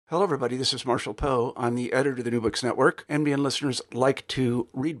Hello, everybody. This is Marshall Poe. I'm the editor of the New Books Network. NBN listeners like to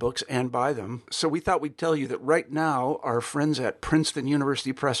read books and buy them. So we thought we'd tell you that right now, our friends at Princeton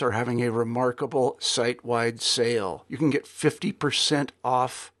University Press are having a remarkable site-wide sale. You can get 50%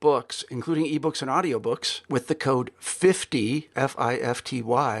 off books, including ebooks and audiobooks, with the code 50,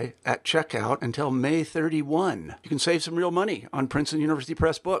 F-I-F-T-Y, at checkout until May 31. You can save some real money on Princeton University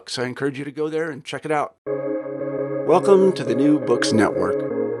Press books. I encourage you to go there and check it out. Welcome to the New Books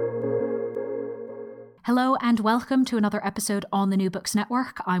Network. Hello and welcome to another episode on the New Books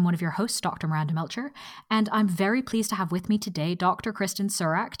Network. I'm one of your hosts, Dr. Miranda Melcher, and I'm very pleased to have with me today Dr. Kristin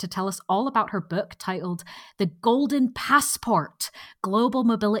Surak to tell us all about her book titled The Golden Passport, Global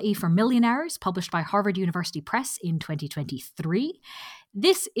Mobility for Millionaires, published by Harvard University Press in 2023.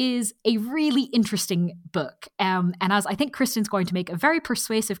 This is a really interesting book, and as I think Kristin's going to make a very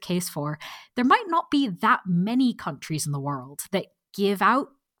persuasive case for, there might not be that many countries in the world that give out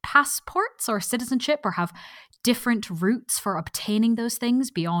passports or citizenship or have different routes for obtaining those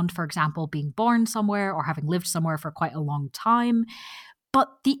things beyond, for example, being born somewhere or having lived somewhere for quite a long time. But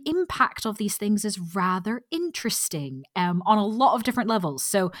the impact of these things is rather interesting on a lot of different levels.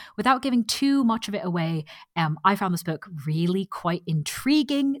 So without giving too much of it away, I found this book really quite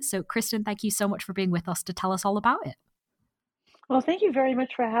intriguing. So Kristin, thank you so much for being with us to tell us all about it. Well, thank you very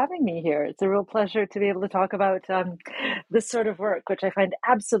much for having me here. It's a real pleasure to be able to talk about this sort of work, which I find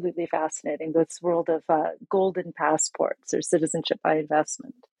absolutely fascinating, this world of golden passports or citizenship by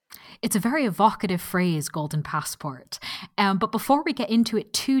investment. It's a very evocative phrase, golden passport. But before we get into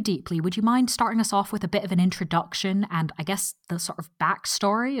it too deeply, would you mind starting us off with a bit of an introduction and I guess the sort of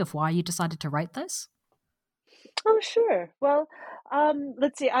backstory of why you decided to write this? Oh, sure. Well,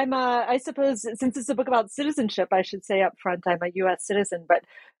 let's see. I suppose since it's a book about citizenship, I should say up front, I'm a U.S. citizen. But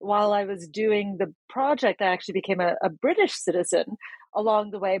while I was doing the project, I actually became a British citizen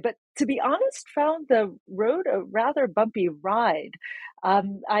along the way. But to be honest, found the road a rather bumpy ride.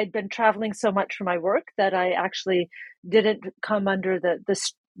 I'd been traveling so much for my work that I actually didn't come under the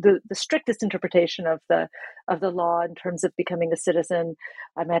strictest interpretation of the law in terms of becoming a citizen.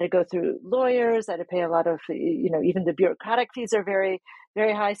 I had to go through lawyers. I had to pay a lot of, even the bureaucratic fees are very,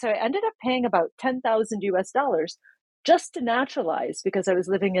 very high. So I ended up paying about $10,000 just to naturalize because I was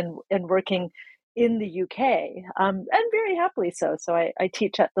living and working in the UK, and very happily so. So I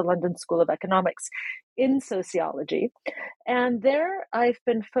teach at the London School of Economics in sociology. And there I've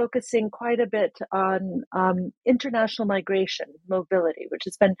been focusing quite a bit on international migration, mobility, which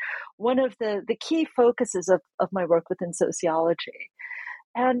has been one of the key focuses of my work within sociology.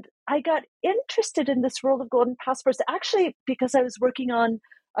 And I got interested in this world of golden passports actually because I was working on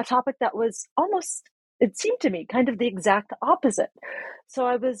a topic that was almost, it seemed to me, kind of the exact opposite. So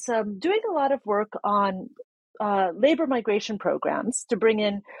I was doing a lot of work on labor migration programs to bring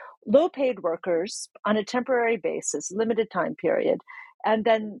in low-paid workers on a temporary basis, limited time period, and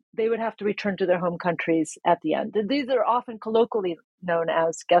then they would have to return to their home countries at the end. These are often colloquially known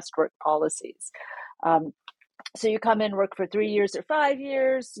as guest work policies. So you come in, work for 3 years or 5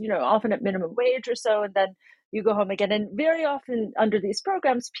 years, often at minimum wage or so, and then you go home again. And very often under these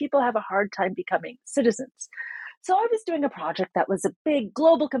programs, people have a hard time becoming citizens. So I was doing a project that was a big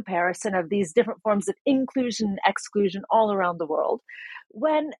global comparison of these different forms of inclusion and exclusion all around the world,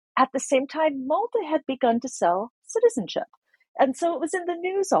 when at the same time, Malta had begun to sell citizenship. And so it was in the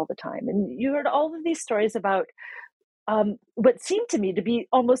news all the time. And you heard all of these stories about what seemed to me to be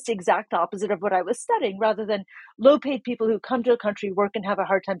almost the exact opposite of what I was studying. Rather than low-paid people who come to a country, work, and have a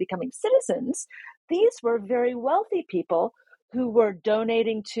hard time becoming citizens, these were very wealthy people who were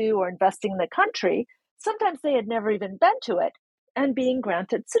donating to or investing in the country. Sometimes they had never even been to it and being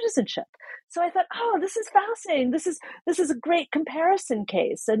granted citizenship. So I thought, oh, this is fascinating. This is a great comparison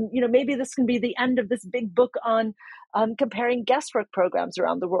case. And, maybe this can be the end of this big book on comparing guest work programs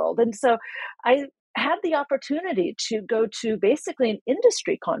around the world. And so I had the opportunity to go to basically an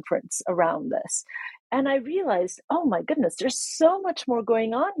industry conference around this. And I realized, oh my goodness, there's so much more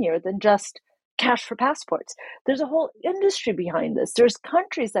going on here than just cash for passports. There's a whole industry behind this. There's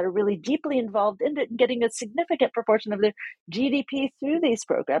countries that are really deeply involved in it and getting a significant proportion of their GDP through these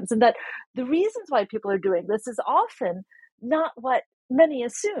programs. And that the reasons why people are doing this is often not what many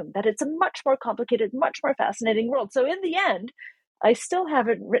assume, that it's a much more complicated, much more fascinating world. So in the end, I still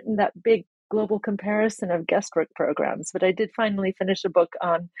haven't written that big global comparison of guest work programs, but I did finally finish a book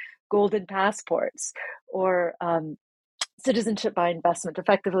on golden passports or citizenship by investment,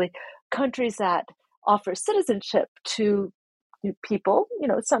 effectively countries that offer citizenship to people,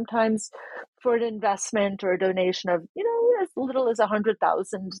 sometimes for an investment or a donation of, as little as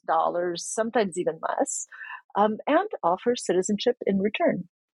 $100,000, sometimes even less, and offer citizenship in return.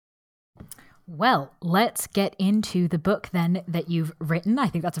 Well, let's get into the book then that you've written. I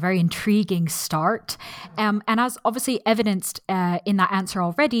think that's a very intriguing start. And as obviously evidenced in that answer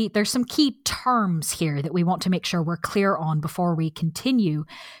already, there's some key terms here that we want to make sure we're clear on before we continue.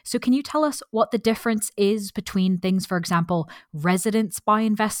 So can you tell us what the difference is between things, for example, residence by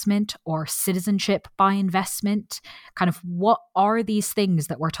investment or citizenship by investment? Kind of what are these things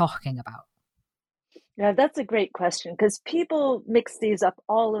that we're talking about? Yeah, that's a great question because people mix these up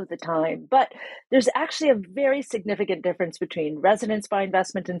all of the time. But there's actually a very significant difference between residence by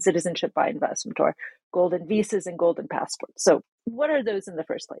investment and citizenship by investment, or golden visas and golden passports. So, what are those in the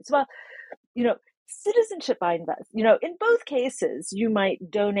first place? Well, citizenship by investment, in both cases, you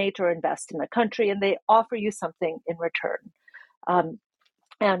might donate or invest in a country and they offer you something in return.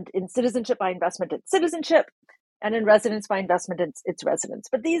 And in citizenship by investment, it's citizenship. And in residence by investment, it's residence.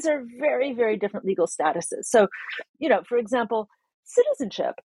 But these are very, very different legal statuses. So, for example,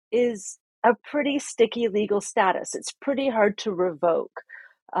 citizenship is a pretty sticky legal status. It's pretty hard to revoke.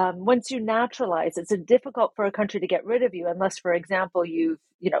 Once you naturalize, it's difficult for a country to get rid of you unless, for example, you've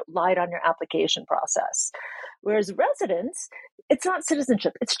lied on your application process. Whereas residence, it's not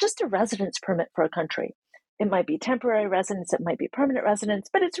citizenship. It's just a residence permit for a country. It might be temporary residence, it might be permanent residence,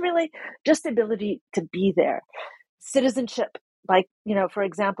 but it's really just the ability to be there. Citizenship, for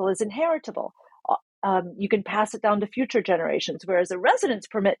example, is inheritable. You can pass it down to future generations, whereas a residence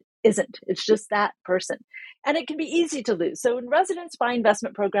permit isn't. It's just that person. And it can be easy to lose. So in residence by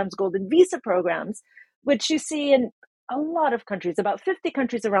investment programs, golden visa programs, which you see in a lot of countries, about 50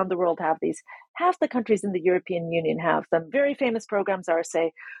 countries around the world have these. Half the countries in the European Union have them. Very famous programs are,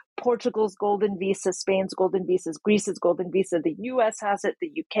 say, Portugal's golden visa, Spain's golden visas, Greece's golden visa. The US has it.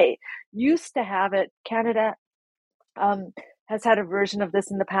 The UK used to have it. Canada has had a version of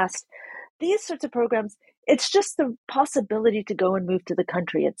this in the past. These sorts of programs, it's just the possibility to go and move to the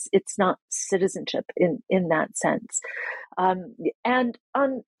country. It's not citizenship in that sense. In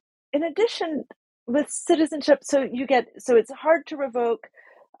addition, with citizenship, so it's hard to revoke.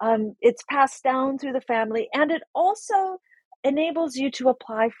 It's passed down through the family, and it also enables you to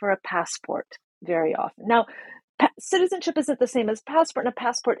apply for a passport very often. Now, citizenship isn't the same as passport, and a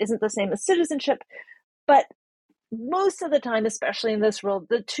passport isn't the same as citizenship, but most of the time, especially in this world,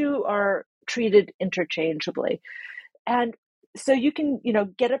 the two are treated interchangeably. And so you can,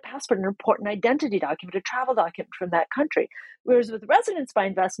 get a passport, an important identity document, a travel document from that country. Whereas with residence by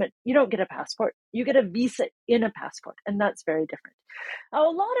investment, you don't get a passport, you get a visa in a passport, and that's very different. Now,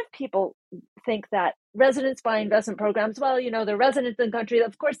 a lot of people think that residence by investment programs, well, they're residents in the country,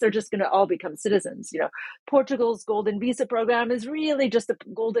 of course, they're just going to all become citizens. Portugal's golden visa program is really just a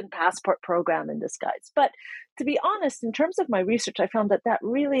golden passport program in disguise. But to be honest, in terms of my research, I found that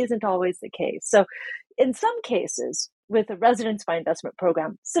really isn't always the case. So in some cases, with a residence by investment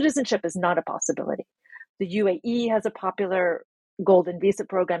program, citizenship is not a possibility. The UAE has a popular golden visa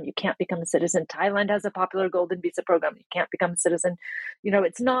program. You can't become a citizen. Thailand has a popular golden visa program. You can't become a citizen.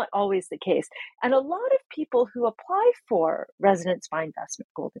 It's not always the case. And a lot of people who apply for residence by investment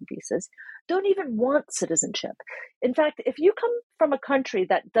golden visas don't even want citizenship. In fact, if you come from a country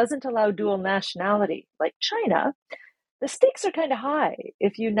that doesn't allow dual nationality, like China, the stakes are kind of high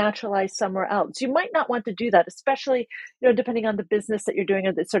if you naturalize somewhere else. You might not want to do that, especially, depending on the business that you're doing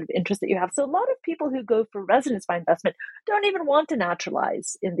or the sort of interest that you have. So a lot of people who go for residence by investment don't even want to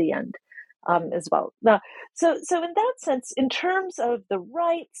naturalize in the end as well. Now, so in that sense, in terms of the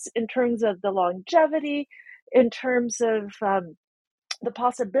rights, in terms of the longevity, in terms of the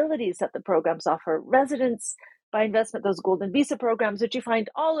possibilities that the programs offer, residence by investment, those golden visa programs, which you find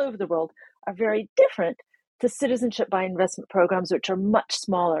all over the world, are very different to citizenship by investment programs, which are much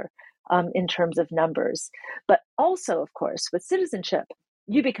smaller in terms of numbers. But also, of course, with citizenship,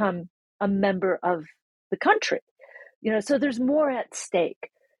 you become a member of the country. So there's more at stake,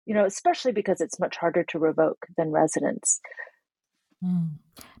 especially because it's much harder to revoke than residence.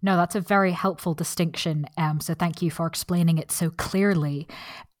 No, that's a very helpful distinction. So thank you for explaining it so clearly.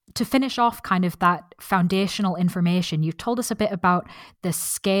 To finish off kind of that foundational information, you told us a bit about the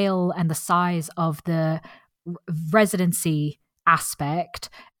scale and the size of the residency aspect.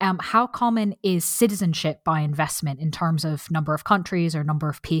 How common is citizenship by investment in terms of number of countries or number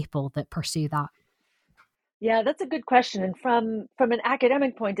of people that pursue that? Yeah, that's a good question. And from an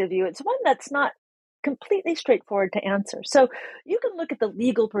academic point of view, it's one that's not completely straightforward to answer. So you can look at the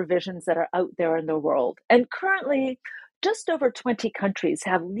legal provisions that are out there in the world. And currently, just over 20 countries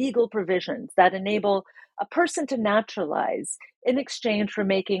have legal provisions that enable a person to naturalize in exchange for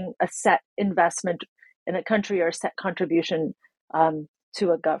making a set investment in a country or a set contribution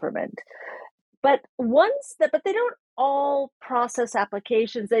to a government. But they don't all process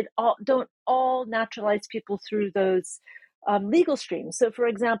applications. They don't all naturalize people through those legal streams. So, for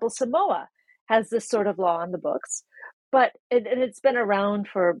example, Samoa has this sort of law on the books, but it's been around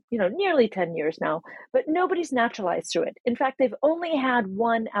for nearly 10 years now, but nobody's naturalized through it. In fact, they've only had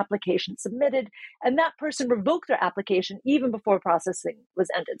one application submitted, and that person revoked their application even before processing was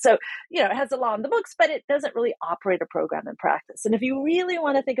ended. So, it has a law on the books, but it doesn't really operate a program in practice. And if you really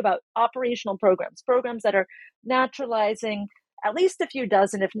want to think about operational programs that are naturalizing at least a few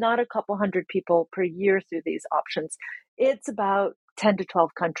dozen, if not a couple hundred people per year through these options, it's about 10 to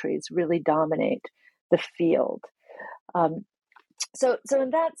 12 countries really dominate the field. So in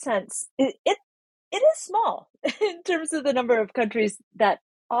that sense, it is small in terms of the number of countries that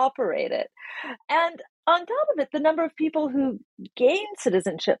operate it. And on top of it, the number of people who gain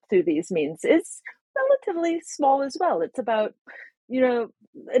citizenship through these means is relatively small as well. It's about,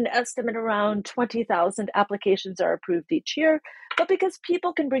 an estimate around 20,000 applications are approved each year. But because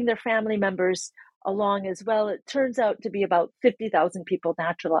people can bring their family members along as well, it turns out to be about 50,000 people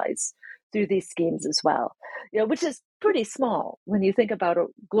naturalized through these schemes as well, which is pretty small when you think about a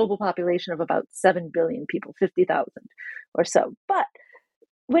global population of about 7 billion people, 50,000 or so. But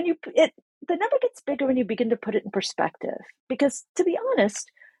when the number gets bigger when you begin to put it in perspective, because to be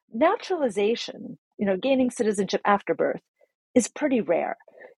honest, naturalization, gaining citizenship after birth, is pretty rare.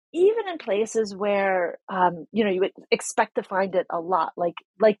 Even in places where, you would expect to find it a lot, like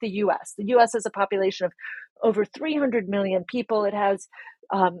the U.S. The U.S. has a population of over 300 million people. It has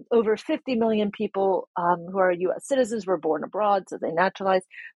over 50 million people who are U.S. citizens, were born abroad, so they naturalize.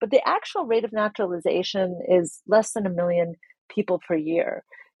 But the actual rate of naturalization is less than 1 million people per year,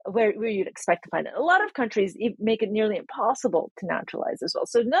 where you'd expect to find it. A lot of countries make it nearly impossible to naturalize as well.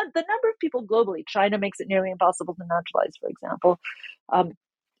 So the number of people globally, China makes it nearly impossible to naturalize, for example.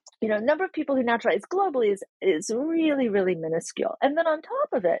 Number of people who naturalize globally is really, really minuscule. And then on top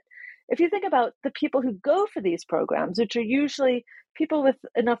of it, if you think about the people who go for these programs, which are usually people with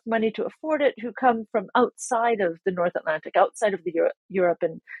enough money to afford it, who come from outside of the North Atlantic, outside of the Europe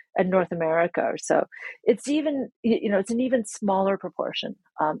and North America or so, it's even, it's an even smaller proportion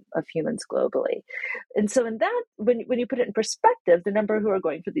of humans globally. And so in that, when you put it in perspective, the number who are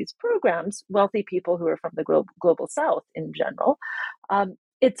going for these programs, wealthy people who are from the global South in general,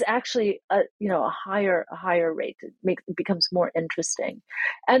 it's actually a higher rate. It becomes more interesting,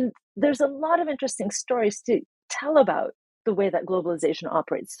 and there's a lot of interesting stories to tell about the way that globalization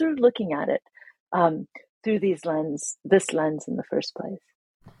operates through looking at it through this lens in the first place.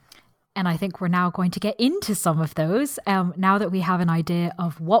 And I think we're now going to get into some of those now that we have an idea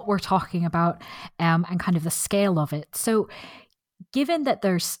of what we're talking about and kind of the scale of it. So given that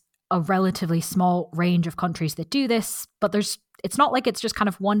there's a relatively small range of countries that do this, but it's not like it's just kind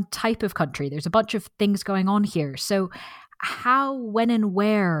of one type of country. There's a bunch of things going on here. So how, when and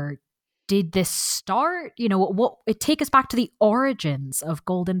where did this start? Take us back to the origins of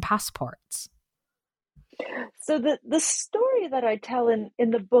golden passports. So the story that I tell in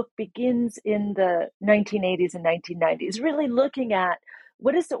the book begins in the 1980s and 1990s, really looking at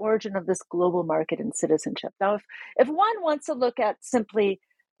what is the origin of this global market in citizenship. Now, if one wants to look at simply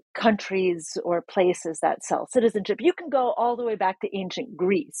countries or places that sell citizenship, you can go all the way back to ancient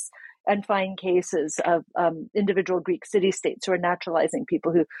Greece and find cases of individual Greek city-states who are naturalizing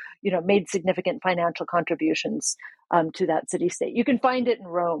people who, made significant financial contributions to that city-state. You can find it in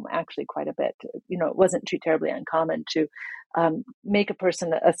Rome actually quite a bit. It wasn't too terribly uncommon to make a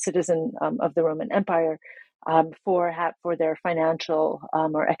person a citizen of the Roman Empire for their financial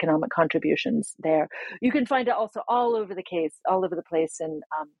or economic contributions there. You can find it also all over the place in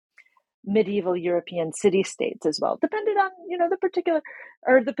medieval European city-states as well, depending on the particular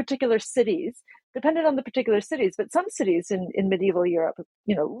cities. But some cities in medieval Europe,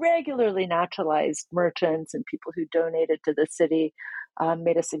 regularly naturalized merchants and people who donated to the city,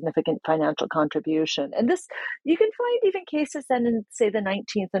 made a significant financial contribution. And this, you can find even cases then in, say, the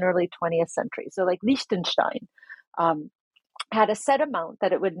 19th and early 20th century. So like Liechtenstein had a set amount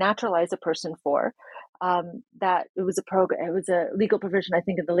that it would naturalize a person for. That it was a legal provision, I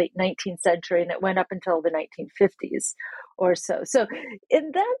think, in the late 19th century, and it went up until the 1950s or so. So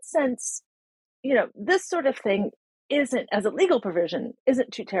in that sense, this sort of thing isn't, as a legal provision,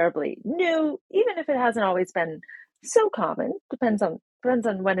 isn't too terribly new, even if it hasn't always been so common. Depends on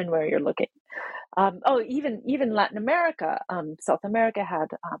when and where you're looking. Even Latin America, South America had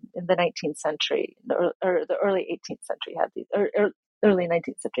in the 19th century or the early 18th century had these, or early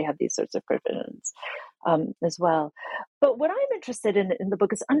 19th century had these sorts of provisions as well. But what I'm interested in the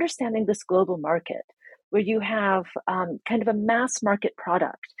book is understanding this global market where you have kind of a mass market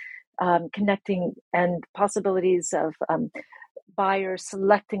product connecting and possibilities of buyers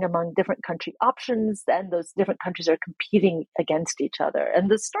selecting among different country options, and those different countries are competing against each other. And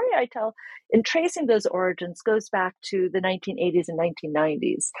the story I tell in tracing those origins goes back to the 1980s and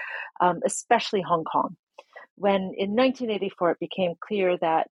 1990s, especially Hong Kong, when in 1984 it became clear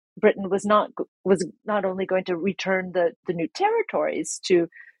that Britain was not only going to return the new territories to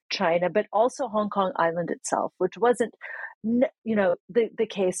China, but also Hong Kong Island itself, which wasn't the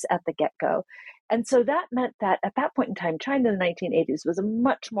case at the get-go. And so that meant that at that point in time, China in the 1980s was a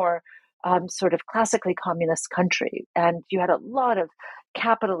much more sort of classically communist country. And you had a lot of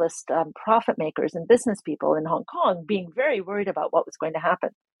capitalist profit makers and business people in Hong Kong being very worried about what was going to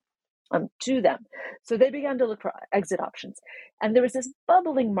happen to them. So they began to look for exit options. And there was this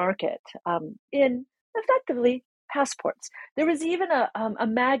bubbling market in effectively passports. There was even a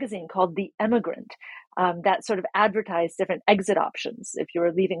magazine called The Emigrant that sort of advertised different exit options if you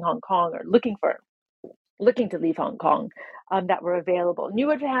were leaving Hong Kong or looking to leave Hong Kong that were available. And you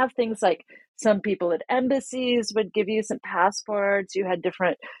would have things like some people at embassies would give you some passports. You had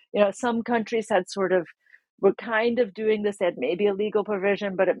different, some countries had were kind of doing this. They had maybe a legal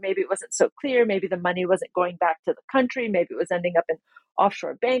provision, but maybe it wasn't so clear. Maybe the money wasn't going back to the country. Maybe it was ending up in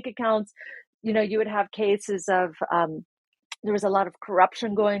offshore bank accounts. You would have cases of there was a lot of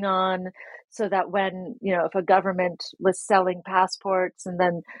corruption going on, so that when, if a government was selling passports and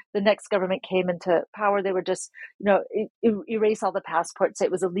then the next government came into power, they would just, erase all the passports, say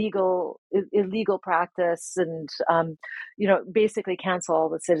it was illegal practice, and, basically cancel all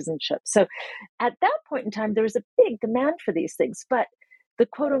the citizenship. So at that point in time, there was a big demand for these things, but the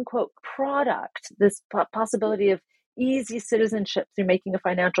quote unquote product, this possibility of easy citizenship through making a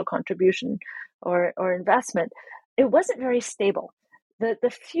financial contribution or investment, it wasn't very stable.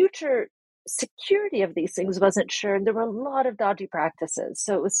 The future security of these things wasn't sure, and there were a lot of dodgy practices.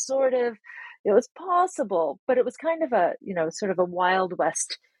 So it was possible, but it was kind of a sort of a Wild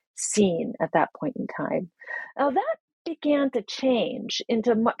West scene at that point in time. Now that began to change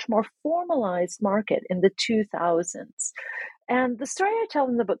into a much more formalized market in the 2000s. And the story I tell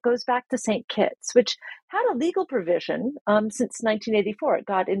in the book goes back to St. Kitts, which had a legal provision since 1984. It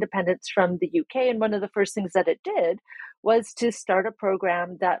got independence from the UK, and one of the first things that it did was to start a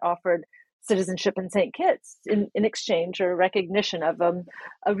program that offered citizenship in St. Kitts in exchange or recognition of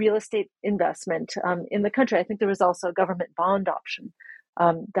a real estate investment in the country. I think there was also a government bond option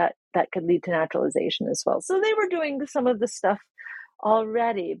that could lead to naturalization as well. So they were doing some of the stuff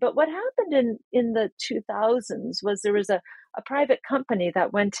already. But what happened in the 2000s was there was a private company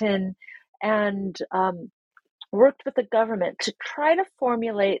that went in and worked with the government to try to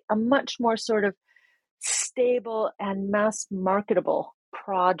formulate a much more sort of stable and mass marketable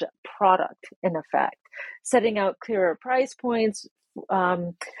product, in effect, setting out clearer price points,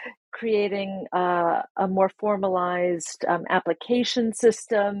 creating a more formalized application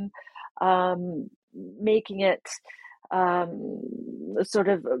system, making it sort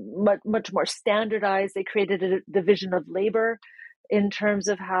of much more standardized. They created a division of labor in terms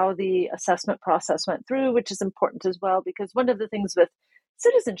of how the assessment process went through, which is important as well, because one of the things with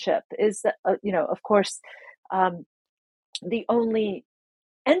citizenship is that, of course, the only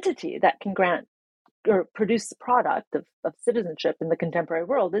entity that can grant or produce the product of citizenship in the contemporary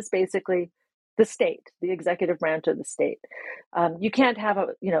world is basically the state, the executive branch of the state. You can't have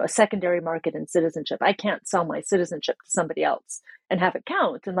a secondary market in citizenship. I can't sell my citizenship to somebody else and have it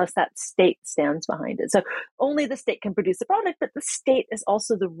count unless that state stands behind it. So only the state can produce the product, but the state is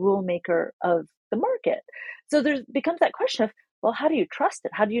also the rule maker of the market. So there becomes that question of, well, how do you trust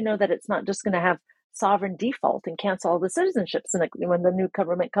it? How do you know that it's not just going to have sovereign default and cancel all the citizenships and when the new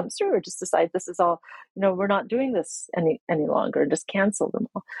government comes through, or just decide this is all, we're not doing this any longer, and just cancel them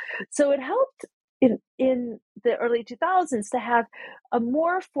all. So it helped in the early 2000s to have a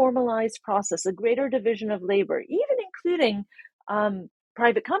more formalized process, a greater division of labor, even including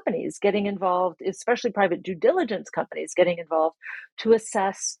private companies getting involved, especially private due diligence companies getting involved to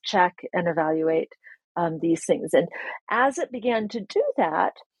assess, check, and evaluate these things. And as it began to do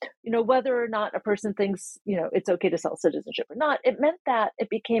that, whether or not a person thinks, it's okay to sell citizenship or not, it meant that it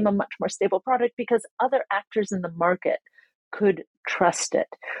became a much more stable product because other actors in the market could trust it.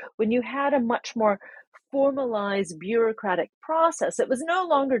 When you had a much more formalized bureaucratic process, it was no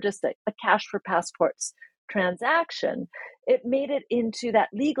longer just a cash for passports transaction. It made it into that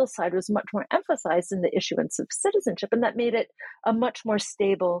legal side was much more emphasized in the issuance of citizenship, and that made it a much more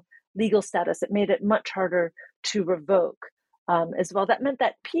stable legal status. It made it much harder to revoke as well. That meant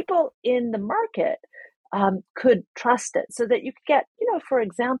that people in the market could trust it, so that you could get, for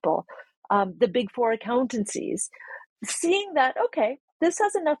example, the big four accountancies seeing that, okay, this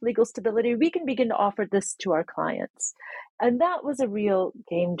has enough legal stability. We can begin to offer this to our clients. And that was a real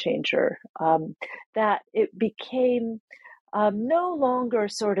game changer, that it became no longer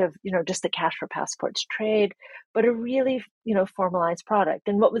sort of, just a cash for passports trade, but a really, formalized product.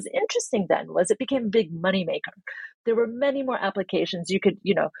 And what was interesting then was it became a big moneymaker. There were many more applications. You could,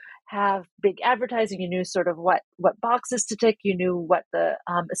 have big advertising. You knew sort of what boxes to tick. You knew what the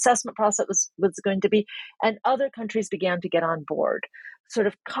assessment process was going to be. And other countries began to get on board, sort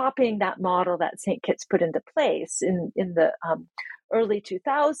of copying that model that St. Kitts put into place in the early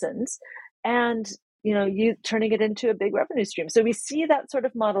 2000s. And you turning it into a big revenue stream. So we see that sort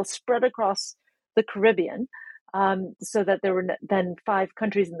of model spread across the Caribbean, so that there were then 5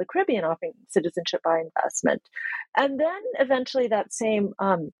 countries in the Caribbean offering citizenship by investment. And then eventually that same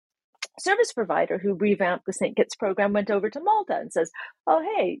service provider who revamped the St. Kitts program went over to Malta and says, oh,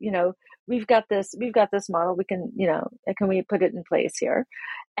 hey, we've got this model. We can, can we put it in place here?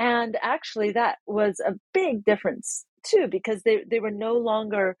 And actually that was a big difference too, because they were no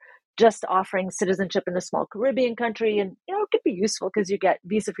longer just offering citizenship in a small Caribbean country. And, it could be useful because you get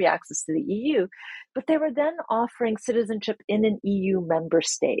visa-free access to the EU, but they were then offering citizenship in an EU member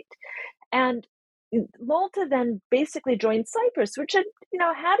state. And Malta then basically joined Cyprus, which had,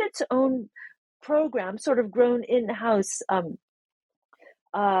 had its own program, sort of grown in-house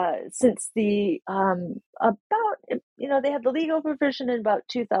since the they had the legal provision in about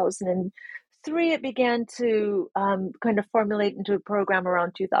 2003. It began to kind of formulate into a program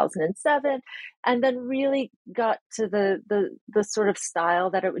around 2007, and then really got to the sort of style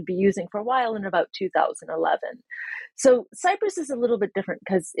that it would be using for a while in about 2011. So Cyprus is a little bit different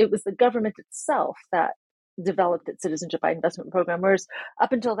because it was the government itself that developed its citizenship by investment program, whereas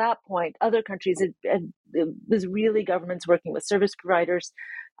up until that point, other countries, it was really governments working with service providers,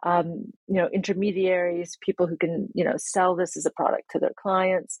 intermediaries, people who can, sell this as a product to their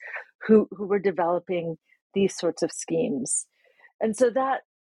clients, who were developing these sorts of schemes. And so that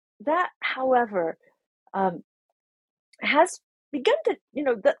however, has begun to,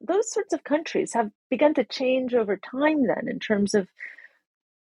 those sorts of countries have begun to change over time then in terms of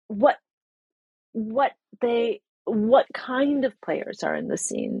what kind of players are in the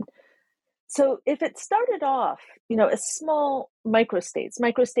scene. So if it started off, a small microstates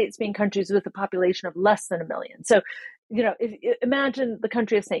being countries with a population of less than 1 million. So, imagine the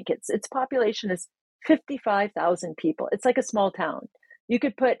country of St. Kitts, its population is 55,000 people. It's like a small town. You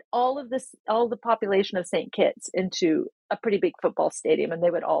could put all the population of St. Kitts into a pretty big football stadium and they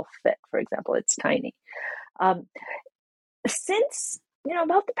would all fit, for example. It's tiny. Since,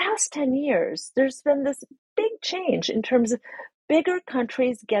 about the past 10 years, there's been this big change in terms of bigger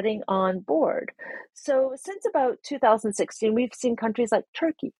countries getting on board. So since about 2016, we've seen countries like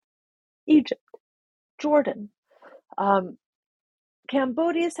Turkey, Egypt, Jordan.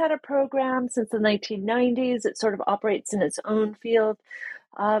 Cambodia's had a program since the 1990s. It sort of operates in its own field.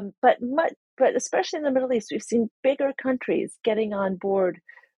 But especially in the Middle East, we've seen bigger countries getting on board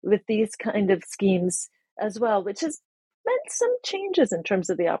with these kind of schemes as well, which has meant some changes in terms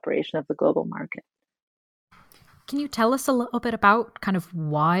of the operation of the global market. Can you tell us a little bit about kind of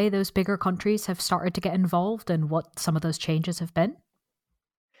why those bigger countries have started to get involved and what some of those changes have been?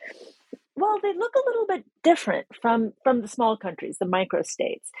 Well, they look a little bit different from the small countries, the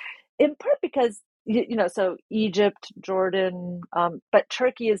microstates, in part because, so Egypt, Jordan, but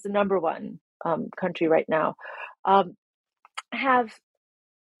Turkey is the number one country right now, have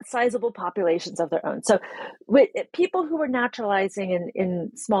sizable populations of their own. So with people who were naturalizing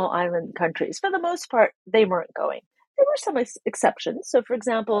in small island countries, for the most part, they weren't going. There were some exceptions. So, for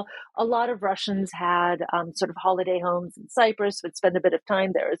example, a lot of Russians had sort of holiday homes in Cyprus, would spend a bit of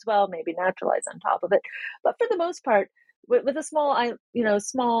time there as well, maybe naturalize on top of it. But for the most part, with a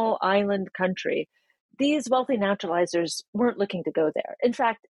small island country, these wealthy naturalizers weren't looking to go there. In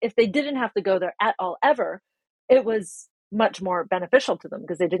fact, if they didn't have to go there at all ever, it was much more beneficial to them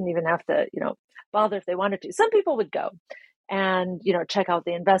because they didn't even have to, bother if they wanted to. Some people would go and, check out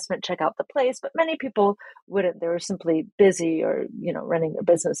the investment, check out the place, but many people wouldn't. They were simply busy or, running their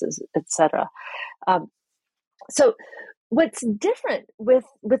businesses, etc. So what's different with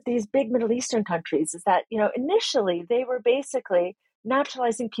these big Middle Eastern countries is that, initially they were basically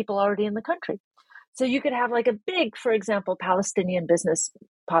naturalizing people already in the country. So you could have like a big, for example, Palestinian business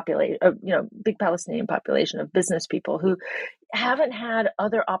population, big Palestinian population of business people who haven't had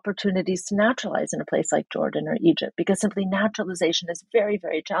other opportunities to naturalize in a place like Jordan or Egypt, because simply naturalization is very,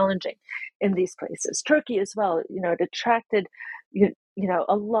 very challenging in these places. Turkey as well, it attracted,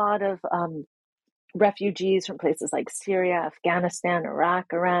 a lot of refugees from places like Syria, Afghanistan, Iraq,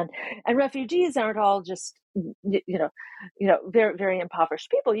 Iran, and refugees aren't all just very, very impoverished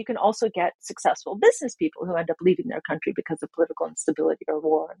people. You can also get successful business people who end up leaving their country because of political instability or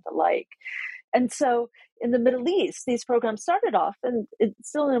war and the like. And so in the Middle East, these programs started off, and it's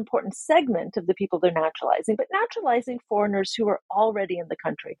still an important segment of the people they're naturalizing, but naturalizing foreigners who were already in the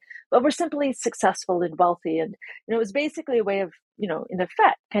country, but were simply successful and wealthy. And, it was basically a way of, in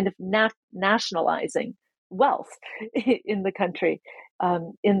effect, kind of nationalizing wealth in the country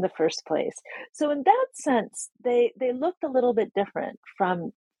in the first place. So in that sense, they looked a little bit different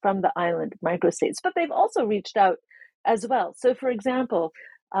from the island microstates, but they've also reached out as well. So for example,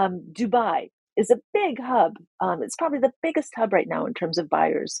 Dubai is a big hub. It's probably the biggest hub right now in terms of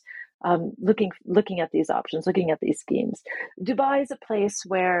buyers looking at these options, looking at these schemes. Dubai is a place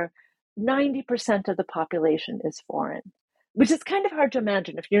where 90% of the population is foreign, which is kind of hard to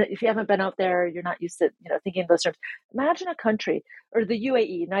imagine. If you haven't been out there, you're not used to thinking in those terms. Imagine a country, or the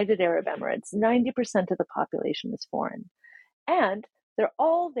UAE, United Arab Emirates, 90% of the population is foreign. And they're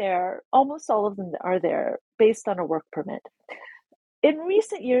all there, almost all of them are there based on a work permit. In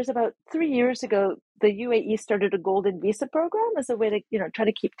recent years, about 3 years ago, the UAE started a golden visa program as a way to, try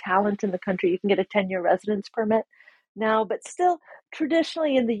to keep talent in the country. You can get a 10-year residence permit now, but still,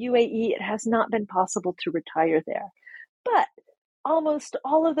 traditionally in the UAE, it has not been possible to retire there. But almost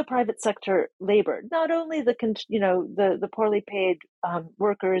all of the private sector labor, not only the poorly paid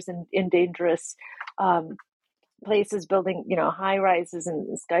workers in dangerous places building, high rises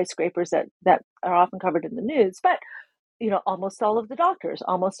and skyscrapers that are often covered in the news, but almost all of the doctors,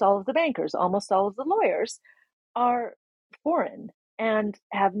 almost all of the bankers, almost all of the lawyers are foreign and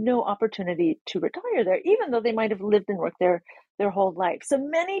have no opportunity to retire there, even though they might have lived and worked there their whole life. So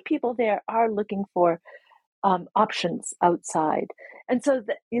many people there are looking for options outside. And so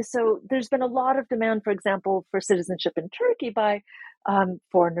there's been a lot of demand, for example, for citizenship in Turkey by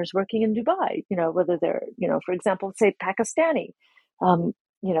foreigners working in Dubai, whether they're, for example, say Pakistani,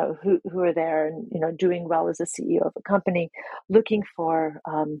 who are there and, doing well as a CEO of a company, looking for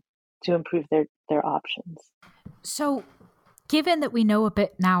to improve their options. So given that we know a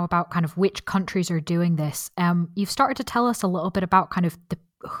bit now about kind of which countries are doing this, you've started to tell us a little bit about kind of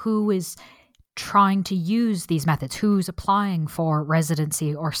who is trying to use these methods, who's applying for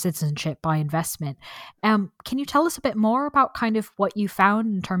residency or citizenship by investment. Can you tell us a bit more about kind of what you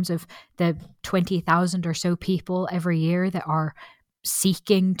found in terms of the 20,000 or so people every year that are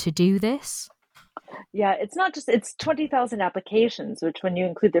seeking to do this? Yeah, it's 20,000 applications, which when you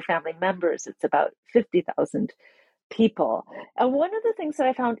include their family members, it's about 50,000 people. And one of the things that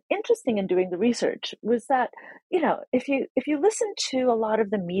I found interesting in doing the research was that, if you listen to a lot of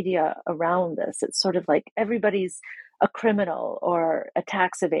the media around this, it's sort of like everybody's a criminal or a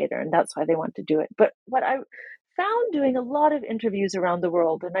tax evader, and that's why they want to do it. But what I found doing a lot of interviews around the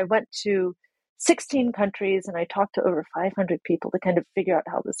world, and I went to 16 countries and I talked to over 500 people to kind of figure out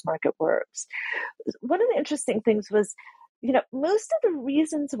how this market works. One of the interesting things was, most of the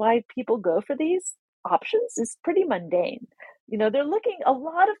reasons why people go for these options is pretty mundane. A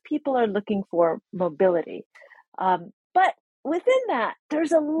lot of people are looking for mobility. But within that,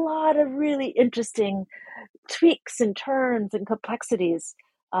 there's a lot of really interesting tweaks and turns and complexities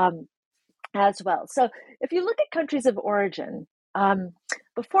as well. So if you look at countries of origin,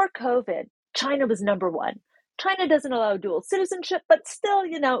 before COVID, China was number one. China doesn't allow dual citizenship, but still,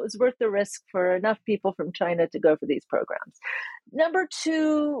 it was worth the risk for enough people from China to go for these programs. Number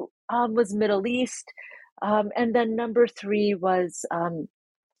two was Middle East. And then number three was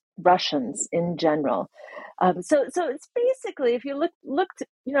Russians in general. So it's basically, if you looked,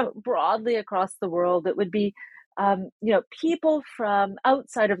 broadly across the world, it would be, people from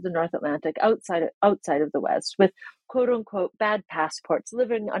outside of the North Atlantic, outside of the West, with quote unquote bad passports,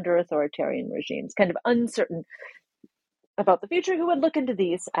 living under authoritarian regimes, kind of uncertain about the future, who would look into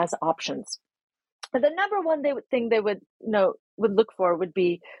these as options. And the number one thing they would look for would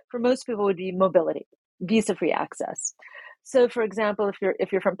be, for most people, would be mobility, visa-free access. So, for example,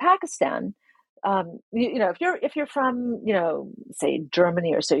 if you're from Pakistan, if you're from, say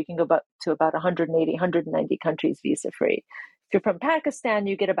Germany or so, you can go to about 180, 190 countries visa-free. If you're from Pakistan,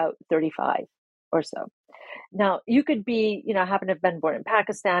 you get about 35 or so. Now, you could be, happen to have been born in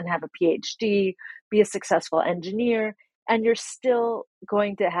Pakistan, have a PhD, be a successful engineer, and you're still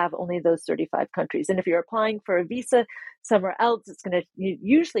going to have only those 35 countries. And if you're applying for a visa somewhere else, it's going to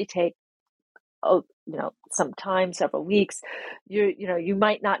usually take some time, several weeks. You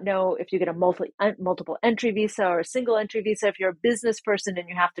might not know if you get a multiple entry visa or a single entry visa. If you're a business person and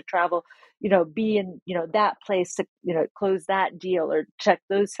you have to travel, be in, that place to, close that deal or check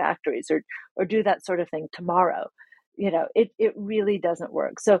those factories or do that sort of thing tomorrow. It really doesn't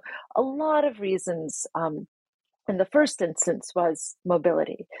work. So a lot of reasons, in the first instance was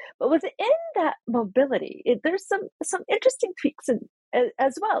mobility. But within that mobility, there's some interesting tweaks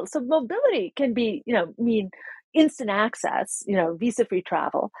as well. So mobility can be, mean instant access, visa-free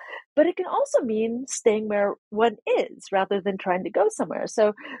travel, but it can also mean staying where one is rather than trying to go somewhere.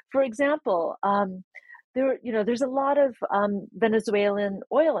 So, for example, there's a lot of Venezuelan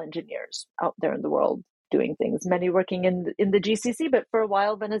oil engineers out there in the world doing things, many working in the GCC, but for a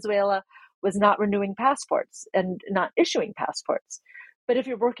while, Venezuela was not renewing passports and not issuing passports. But if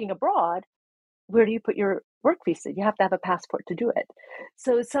you're working abroad, where do you put your work visa? You have to have a passport to do it.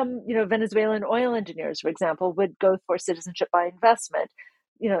 So some, Venezuelan oil engineers, for example, would go for citizenship by investment,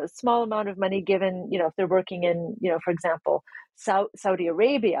 a small amount of money given, if they're working in, for example, Saudi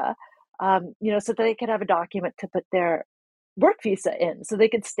Arabia, so that they could have a document to put their work visa in so they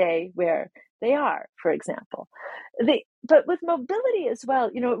could stay where they are, for example. But with mobility as well,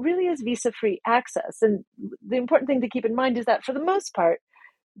 it really is visa-free access. And the important thing to keep in mind is that for the most part,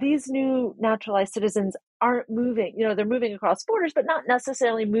 these new naturalized citizens aren't moving, they're moving across borders, but not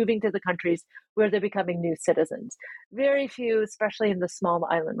necessarily moving to the countries where they're becoming new citizens. Very few, especially in the small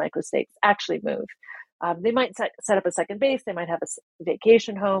island microstates, actually move. They might set up a second base, they might have a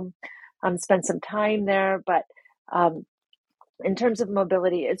vacation home, spend some time there, but in terms of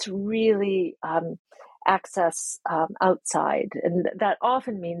mobility, it's really access outside, and that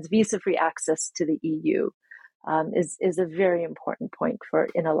often means visa-free access to the EU. Is a very important point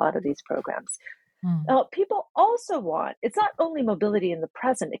in a lot of these programs. People also want, it's not only mobility in the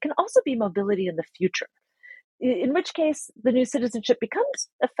present, it can also be mobility in the future, in which case the new citizenship becomes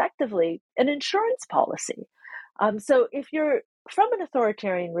effectively an insurance policy. So if you're from an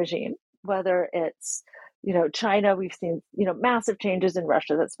authoritarian regime, whether it's China, we've seen massive changes in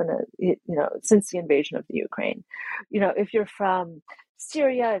Russia. That's been since the invasion of the Ukraine. If you're from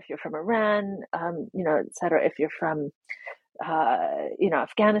Syria, if you're from Iran, et cetera, if you're from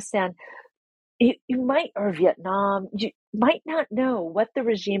Afghanistan, you might, or Vietnam, you might not know what the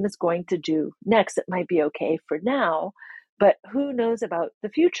regime is going to do next. It might be okay for now, but who knows about the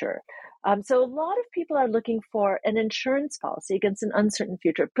future? So a lot of people are looking for an insurance policy against an uncertain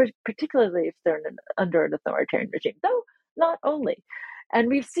future, particularly if they're under an authoritarian regime, though not only. And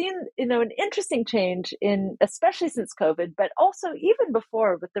we've seen, an interesting change especially since COVID, but also even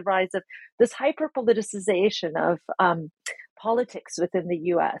before, with the rise of this hyper-politicization of politics within the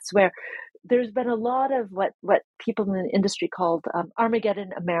U.S., where there's been a lot of what people in the industry called Armageddon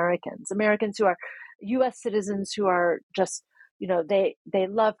Americans who are U.S. citizens who are just, they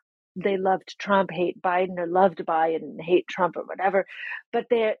loved Trump, hate Biden, or loved Biden, hate Trump, or whatever, but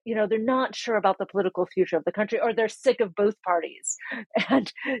they're not sure about the political future of the country, or they're sick of both parties,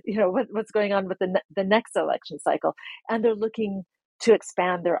 and what's going on with the next election cycle, and they're looking to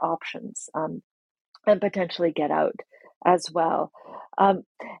expand their options and potentially get out as well.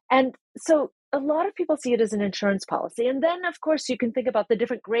 And so a lot of people see it as an insurance policy. And then, of course, you can think about the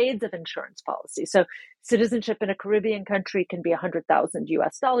different grades of insurance policy. So citizenship in a Caribbean country can be 100,000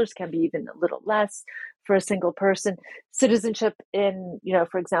 US dollars, can be even a little less for a single person. Citizenship in,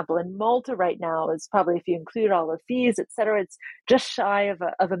 for example, in Malta right now is probably, if you include all the fees, et cetera, it's just shy of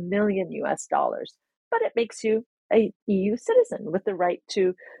 $1 million US dollars. But it makes you a EU citizen with the right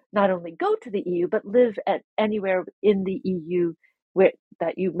to not only go to the EU, but live at anywhere in the EU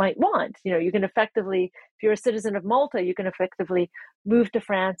that you might want. You can effectively, if you're a citizen of Malta, you can effectively move to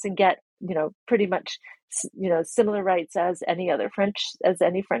France and get, pretty much, similar rights as any French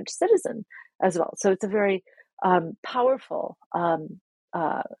citizen as well. So it's a very powerful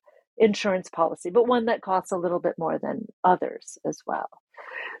insurance policy, but one that costs a little bit more than others as well.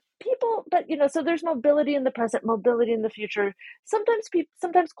 But so there's mobility in the present, mobility in the future.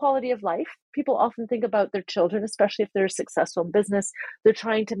 Sometimes quality of life. People often think about their children, especially if they're successful in business. They're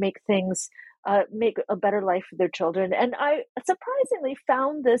trying to make things, make a better life for their children. And I surprisingly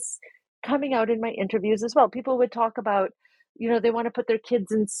found this coming out in my interviews as well. People would talk about, they want to put their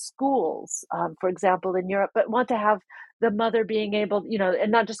kids in schools, for example, in Europe, but want to have the mother being able,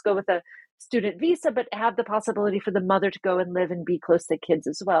 and not just go with a student visa, but have the possibility for the mother to go and live and be close to kids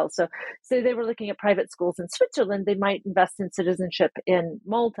as well. So say they were looking at private schools in Switzerland, they might invest in citizenship in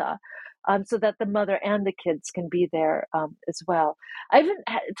Malta, so that the mother and the kids can be there as well. I even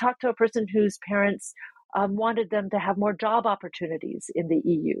talked to a person whose parents wanted them to have more job opportunities in the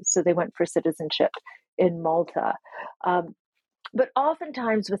EU. So they went for citizenship in Malta. But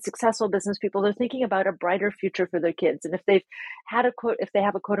oftentimes with successful business people, they're thinking about a brighter future for their kids. And if they have a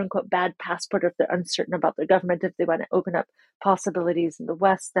quote unquote bad passport, or if they're uncertain about their government, if they want to open up possibilities in the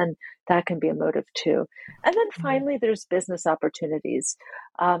West, then that can be a motive too. And then finally, there's business opportunities.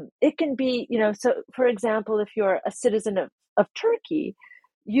 It can be, so for example, if you're a citizen of Turkey,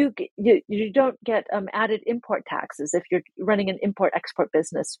 you don't get added import taxes if you're running an import-export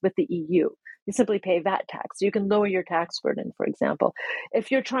business with the EU. You simply pay VAT tax. You can lower your tax burden, for example.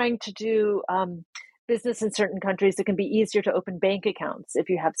 If you're trying to do business in certain countries, it can be easier to open bank accounts if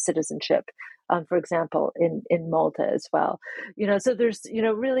you have citizenship, for example, in Malta as well. So there's,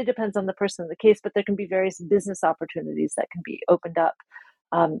 really depends on the person in the case, but there can be various business opportunities that can be opened up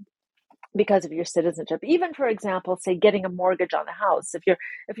because of your citizenship. Even, for example, say getting a mortgage on a house. If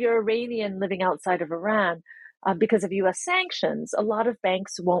you're Iranian living outside of Iran, because of U.S. sanctions, a lot of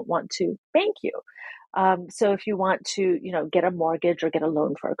banks won't want to bank you. So if you want to, get a mortgage or get a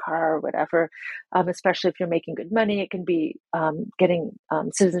loan for a car or whatever, especially if you're making good money, it can be getting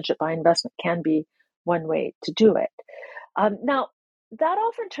citizenship by investment can be one way to do it. Now, that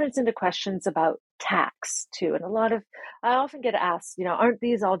often turns into questions about tax too. And I often get asked, aren't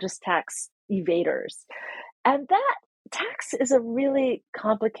these all just tax evaders? And that tax is a really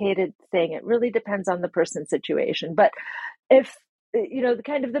complicated thing. It really depends on the person's situation. But if, the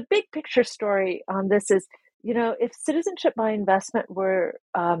kind of the big picture story on this is, if citizenship by investment were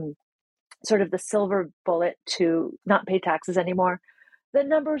sort of the silver bullet to not pay taxes anymore, the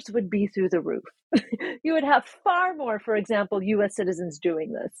numbers would be through the roof. You would have far more, for example, U.S. citizens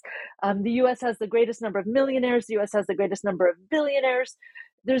doing this. The U.S. has the greatest number of millionaires. The U.S. has the greatest number of billionaires.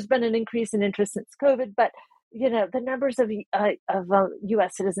 There's been an increase in interest since COVID, but the numbers of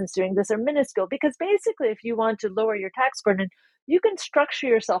U.S. citizens doing this are minuscule, because basically, if you want to lower your tax burden, you can structure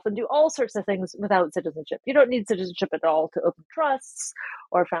yourself and do all sorts of things without citizenship. You don't need citizenship at all to open trusts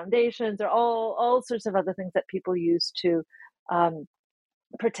or foundations or all sorts of other things that people use to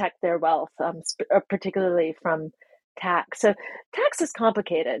protect their wealth, particularly from tax. So tax is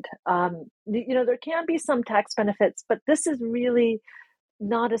complicated. There can be some tax benefits, but this is really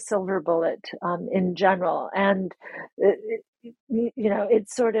not a silver bullet in general. And,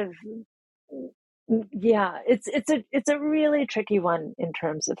 it's sort of, it's a really tricky one in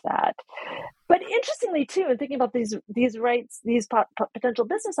terms of that. But interestingly, too, in thinking about these rights, these potential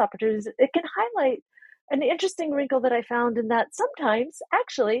business opportunities, it can highlight an interesting wrinkle that I found, in that sometimes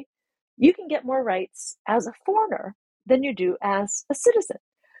actually you can get more rights as a foreigner than you do as a citizen.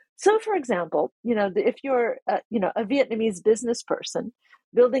 So, for example, if you're a Vietnamese business person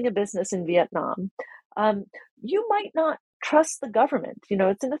building a business in Vietnam, you might not trust the government.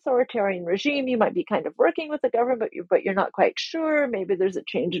 It's an authoritarian regime. You might be kind of working with the government, but you're not quite sure. Maybe there's a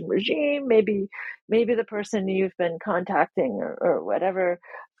change in regime. Maybe the person you've been contacting or whatever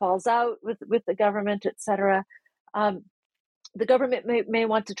falls out with the government, etc. The government may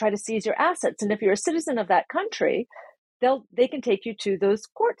want to try to seize your assets, and if you're a citizen of that country, they can take you to those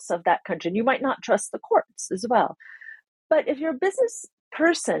courts of that country. And you might not trust the courts as well. But if you're a business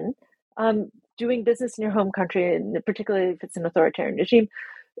person doing business in your home country, and particularly if it's an authoritarian regime,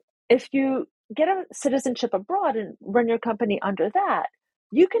 if you get a citizenship abroad and run your company under that,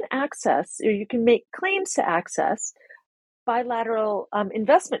 you can access, or you can make claims to access, bilateral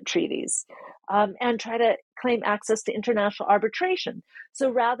investment treaties and try to claim access to international arbitration. So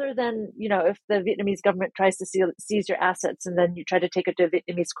rather than, if the Vietnamese government tries to seize your assets and then you try to take it to a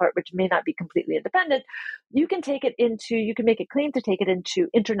Vietnamese court, which may not be completely independent, you can make a claim to take it into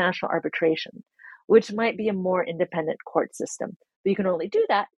international arbitration, which might be a more independent court system. But you can only do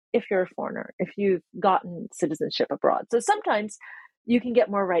that if you're a foreigner, if you've gotten citizenship abroad. So sometimes you can get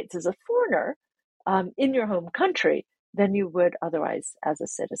more rights as a foreigner in your home country than you would otherwise as a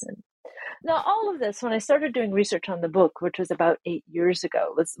citizen. Now, all of this, when I started doing research on the book, which was about 8 years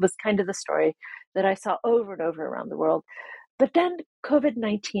ago, was kind of the story that I saw over and over around the world. But then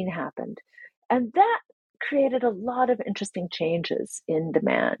COVID-19 happened, and that created a lot of interesting changes in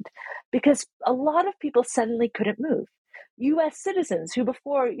demand, because a lot of people suddenly couldn't move. U.S. citizens who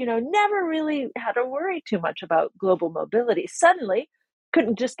before, never really had to worry too much about global mobility, suddenly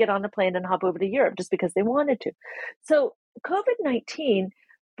couldn't just get on a plane and hop over to Europe just because they wanted to. So COVID-19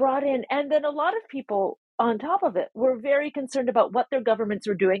 brought in, and then a lot of people on top of it were very concerned about what their governments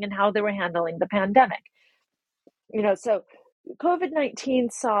were doing and how they were handling the pandemic. So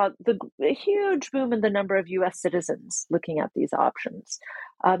COVID-19 saw a huge boom in the number of US citizens looking at these options,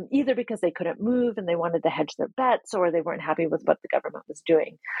 either because they couldn't move and they wanted to hedge their bets, or they weren't happy with what the government was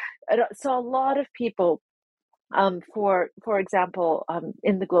doing. I saw a lot of people, for example,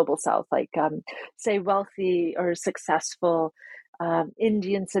 in the global south, like say wealthy or successful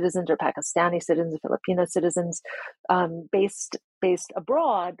Indian citizens or Pakistani citizens, Filipino citizens, based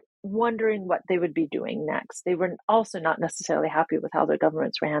abroad, wondering what they would be doing next. They were also not necessarily happy with how their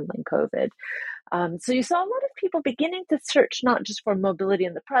governments were handling COVID. So you saw a lot of people beginning to search not just for mobility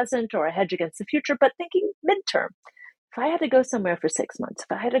in the present or a hedge against the future, but thinking midterm. If I had to go somewhere for 6 months,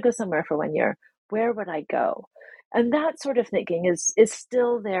 if I had to go somewhere for 1 year, where would I go? And that sort of thinking is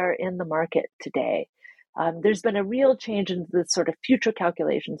still there in the market today. There's been a real change in the sort of future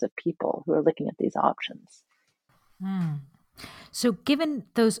calculations of people who are looking at these options. So given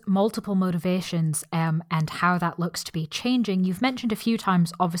those multiple motivations and how that looks to be changing, you've mentioned a few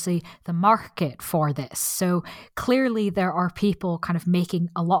times, obviously, the market for this. So clearly there are people kind of making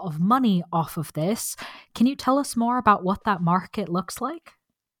a lot of money off of this. Can you tell us more about what that market looks like?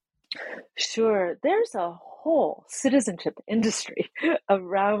 Sure. There's a whole citizenship industry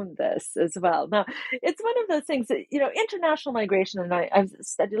around this as well. Now, it's one of those things that, international migration, and I've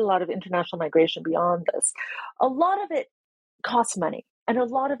studied a lot of international migration beyond this. A lot of it costs money. And a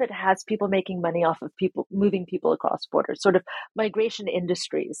lot of it has people making money off of people moving people across borders, sort of migration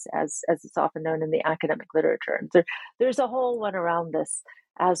industries, as it's often known in the academic literature. And there's a whole one around this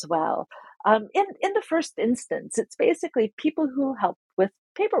as well. In the first instance, it's basically people who help with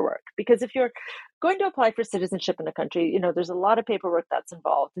paperwork, because if you're going to apply for citizenship in a country, there's a lot of paperwork that's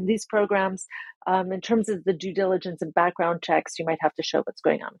involved in these programs. In terms of the due diligence and background checks, you might have to show what's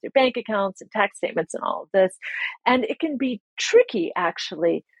going on with your bank accounts and tax statements and all of this. And it can be tricky,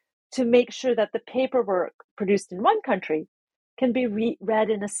 actually, to make sure that the paperwork produced in one country can be read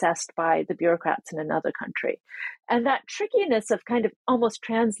and assessed by the bureaucrats in another country. And that trickiness of kind of almost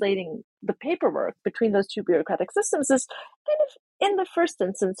translating the paperwork between those two bureaucratic systems is kind of, in the first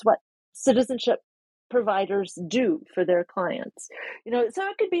instance, what citizenship providers do for their clients. So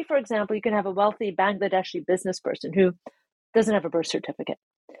it could be, for example, you can have a wealthy Bangladeshi business person who doesn't have a birth certificate,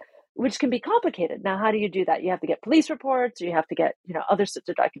 which can be complicated. Now, how do you do that? You have to get police reports, or you have to get, other sorts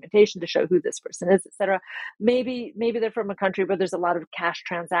of documentation to show who this person is, et cetera. Maybe they're from a country where there's a lot of cash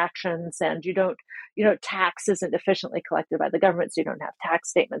transactions, and tax isn't efficiently collected by the government, so you don't have tax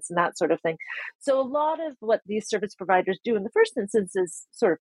statements and that sort of thing. So a lot of what these service providers do in the first instance is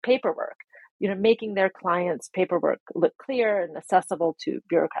sort of paperwork, making their clients' paperwork look clear and accessible to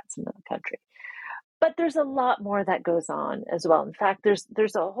bureaucrats in the country. But there's a lot more that goes on as well. In fact,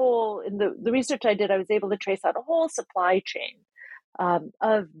 there's a whole, in the research I did, I was able to trace out a whole supply chain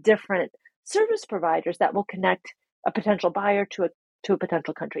of different service providers that will connect a potential buyer to a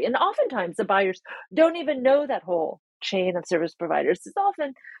potential country. And oftentimes the buyers don't even know that whole chain of service providers. It's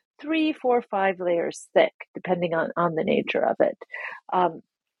often 3, 4, 5 layers thick, depending on the nature of it.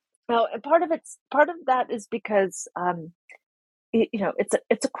 Now, part of that is because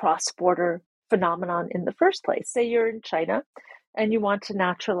it's a cross-border phenomenon in the first place. Say you're in China and you want to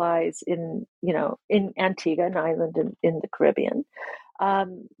naturalize in Antigua, an island in the Caribbean.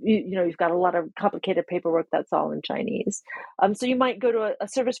 You've got a lot of complicated paperwork that's all in Chinese. So you might go to a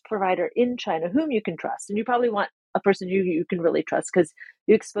service provider in China whom you can trust, and you probably want a person you can really trust, because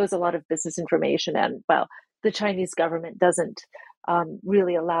you expose a lot of business information, and the Chinese government doesn't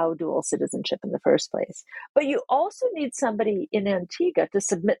really allow dual citizenship in the first place. But you also need somebody in Antigua to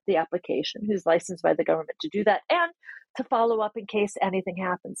submit the application, who's licensed by the government to do that, and to follow up in case anything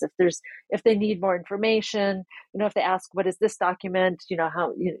happens. If they need more information, if they ask, what is this document?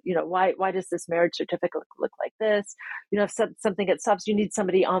 Why does this marriage certificate look like this? If something gets subs, you need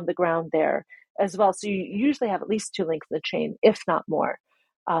somebody on the ground there as well. So you usually have at least 2 links in the chain, if not more,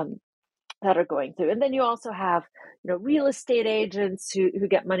 that are going through. And then you also have, real estate agents who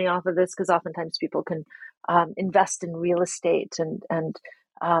get money off of this, because oftentimes people can invest in real estate and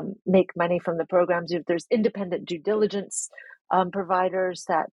make money from the programs. There's independent due diligence providers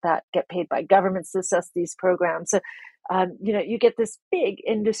that get paid by governments to assess these programs. So, you get this big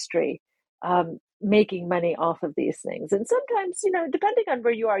industry making money off of these things. And sometimes, depending on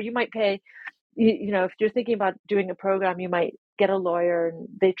where you are, you might pay, if you're thinking about doing a program, you might get a lawyer and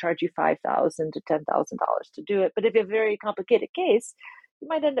they charge you $5,000 to $10,000 to do it. But if you have a very complicated case, you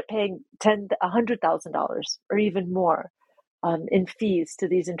might end up paying $100,000 or even more in fees to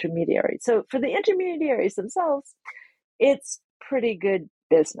these intermediaries. So for the intermediaries themselves, it's pretty good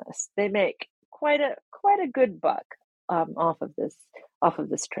business. They make quite a good buck off of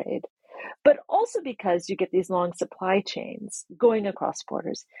this trade. but also because you get these long supply chains going across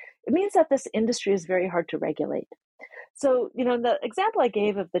borders. It means that this industry is very hard to regulate. So, the example I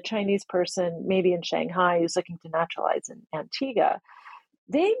gave of the Chinese person, maybe in Shanghai, who's looking to naturalize in Antigua,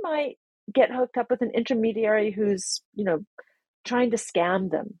 they might get hooked up with an intermediary who's, trying to scam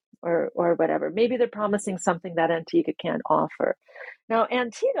them or whatever. Maybe they're promising something that Antigua can't offer. Now,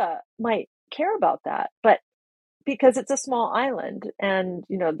 Antigua might care about that, but because it's a small island and,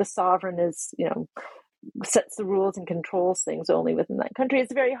 the sovereign is, sets the rules and controls things only within that country,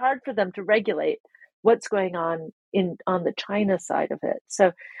 it's very hard for them to regulate what's going on the China side of it.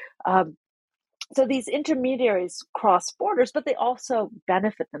 So, so these intermediaries cross borders, but they also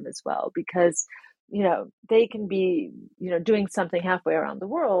benefit them as well because, they can be, doing something halfway around the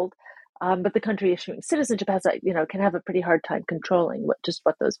world, but the country issuing citizenship has can have a pretty hard time controlling what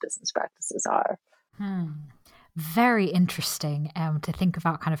those business practices are. Very interesting to think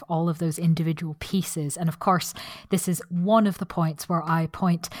about kind of all of those individual pieces. And of course, this is one of the points where I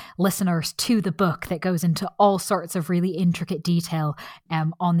point listeners to the book that goes into all sorts of really intricate detail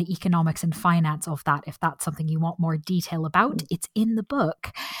on the economics and finance of that. If that's something you want more detail about, it's in the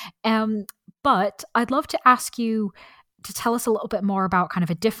book. But I'd love to ask you to tell us a little bit more about kind of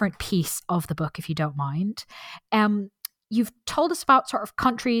a different piece of the book, if you don't mind. You've told us about sort of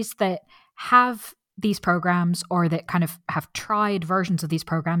countries that have these programs or that kind of have tried versions of these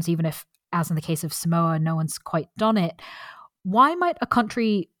programs, even if, as in the case of Samoa, no one's quite done it. Why might a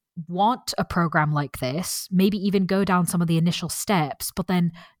country want a program like this, maybe even go down some of the initial steps, but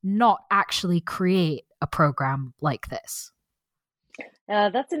then not actually create a program like this?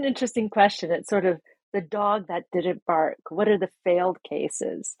 That's an interesting question. It's sort of the dog that didn't bark. What are the failed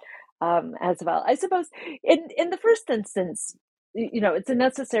cases as well? I suppose in the first instance, it's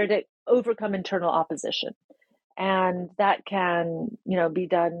necessary to overcome internal opposition. And that can, be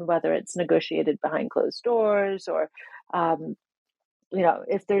done whether it's negotiated behind closed doors or,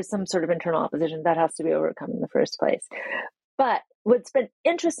 if there's some sort of internal opposition, that has to be overcome in the first place. But what's been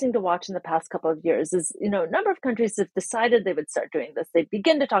interesting to watch in the past couple of years is, a number of countries have decided they would start doing this. They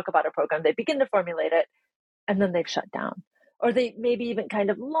begin to talk about a program, they begin to formulate it, and then they've shut down. Or they maybe even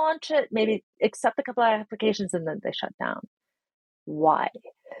kind of launch it, maybe accept a couple of applications, and then they shut down. Why?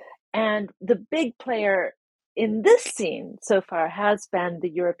 And the big player in this scene so far has been the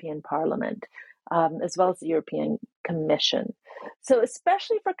European Parliament, as well as the European Commission. So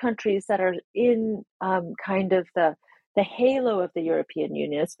especially for countries that are in kind of the halo of the European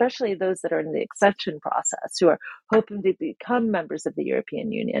Union, especially those that are in the accession process, who are hoping to become members of the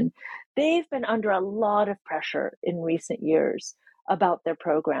European Union, they've been under a lot of pressure in recent years about their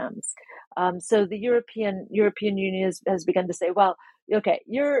programs. So the European Union has begun to say, well, okay,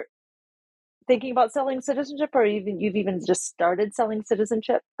 you're thinking about selling citizenship, or you've even just started selling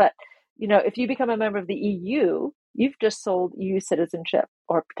citizenship. But, if you become a member of the EU, you've just sold EU citizenship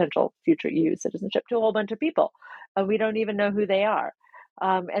or potential future EU citizenship to a whole bunch of people. We don't even know who they are.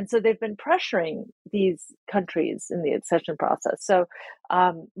 And so they've been pressuring these countries in the accession process. So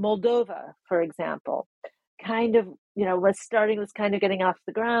Moldova, for example, kind of, was kind of getting off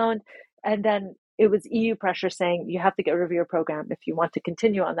the ground. And then it was EU pressure saying you have to get rid of your program if you want to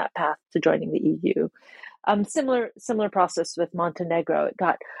continue on that path to joining the EU. Similar process with Montenegro. It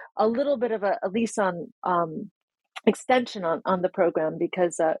got a little bit of a lease on extension on the program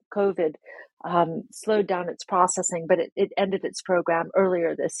because COVID slowed down its processing, but it ended its program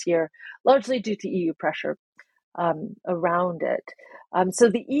earlier this year, largely due to EU pressure around it. So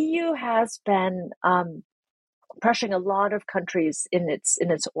the EU has been pressuring a lot of countries in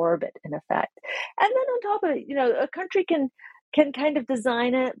its orbit, in effect. And then on top of it, a country can kind of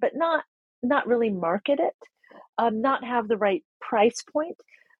design it, but not really market it, not have the right price point.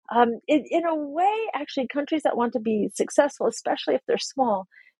 In a way, actually, countries that want to be successful, especially if they're small,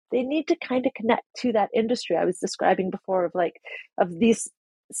 they need to kind of connect to that industry I was describing before of these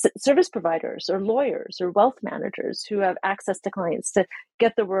service providers or lawyers or wealth managers who have access to clients to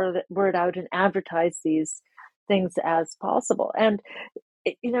get the word out and advertise these things as possible. And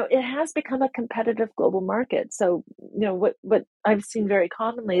it has become a competitive global market. So, what I've seen very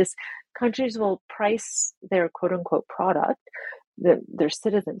commonly is countries will price their quote unquote product, their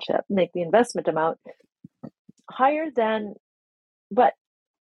citizenship, make the investment amount higher than what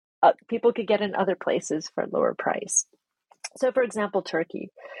people could get in other places for a lower price. So, for example, Turkey,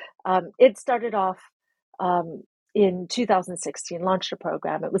 it started off in 2016, launched a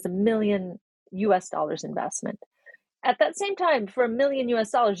program. It was $1 million investment. At that same time, for $1 million,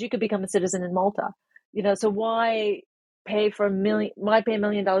 you could become a citizen in Malta. So why pay $1 million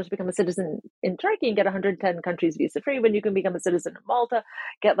to become a citizen in Turkey and get 110 countries visa free, when you can become a citizen in Malta,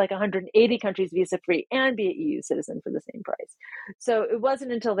 get like 180 countries visa free, and be an EU citizen for the same price. So it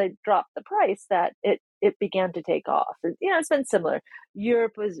wasn't until they dropped the price that it began to take off. And, it's been similar.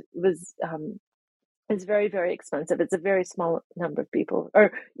 Europe is very, very expensive. It's a very small number of people.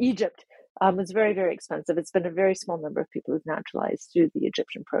 Or Egypt was very, very expensive. It's been a very small number of people who've naturalized through the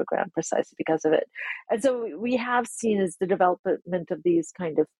Egyptian program precisely because of it. And so we have seen as the development of these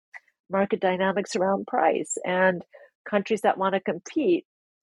kind of market dynamics around price, and countries that want to compete,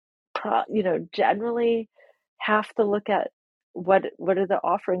 generally have to look at what are the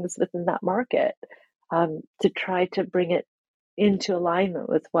offerings within that market to try to bring it into alignment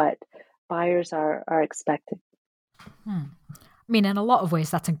with what buyers are expecting. I mean, in a lot of ways,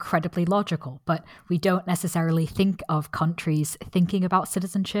 that's incredibly logical, but we don't necessarily think of countries thinking about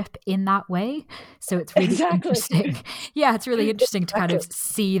citizenship in that way. So it's really interesting. Yeah, it's really interesting to kind of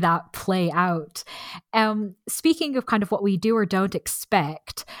see that play out. Speaking of kind of what we do or don't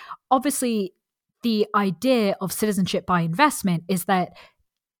expect, obviously, the idea of citizenship by investment is that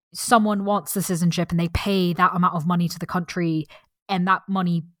someone wants the citizenship and they pay that amount of money to the country, and that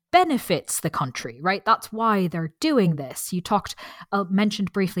money benefits the country, right? That's why they're doing this. You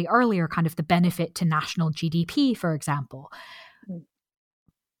mentioned briefly earlier kind of the benefit to national GDP, for example.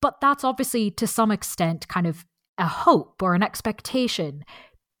 But that's obviously to some extent kind of a hope or an expectation.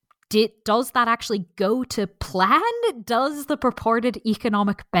 Does that actually go to plan? Does the purported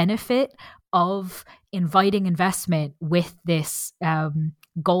economic benefit of inviting investment with this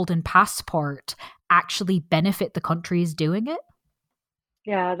golden passport actually benefit the countries doing it?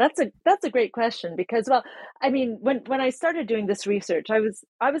 Yeah, that's a great question, because, well, I mean, when I started doing this research, I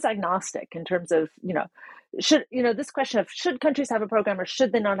was agnostic in terms of, this question of should countries have a program or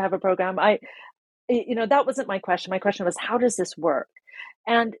should they not have a program? That wasn't my question. My question was, how does this work?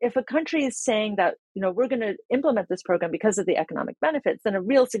 And if a country is saying that, we're going to implement this program because of the economic benefits, then a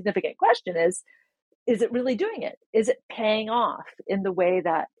real significant question is it really doing it? Is it paying off in the way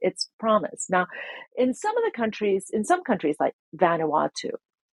that it's promised? Now, in some countries like Vanuatu,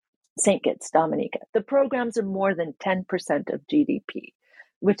 St. Kitts, Dominica, the programs are more than 10% of GDP,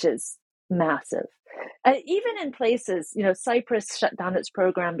 which is massive. Even in places, Cyprus shut down its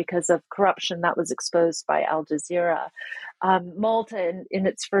program because of corruption that was exposed by Al Jazeera. Malta, in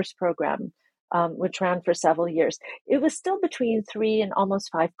its first program, which ran for several years, it was still between 3 and almost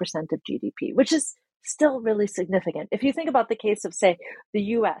 5% of GDP, which is still really significant. If you think about the case of, say, the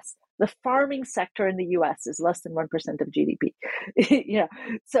US, the farming sector in the US is less than 1% of GDP.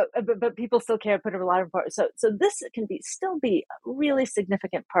 So, but people still care, put a lot of effort. So this can still be a really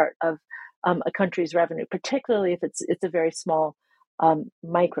significant part of a country's revenue, particularly if it's a very small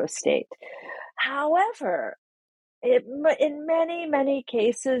micro state. However, in many, many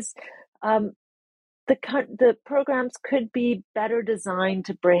cases, the programs could be better designed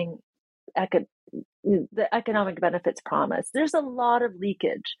to bring the economic benefits promised. There's a lot of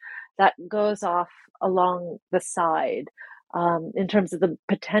leakage that goes off along the side in terms of the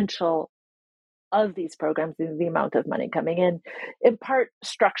potential of these programs and the amount of money coming in part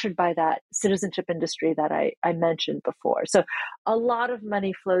structured by that citizenship industry that I mentioned before. So a lot of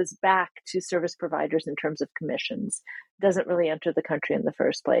money flows back to service providers in terms of commissions, doesn't really enter the country in the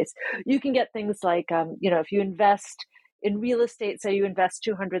first place. You can get things like, if you invest in real estate, say you invest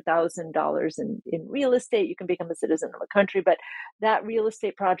 $200,000 in real estate, you can become a citizen of a country, but that real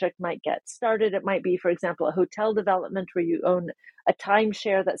estate project might get started. It might be, for example, a hotel development where you own a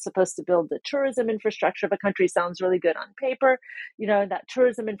timeshare that's supposed to build the tourism infrastructure of a country. Sounds really good on paper. That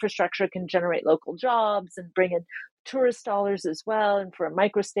tourism infrastructure can generate local jobs and bring in tourist dollars as well. And for a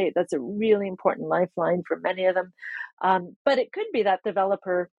microstate, that's a really important lifeline for many of them. But it could be that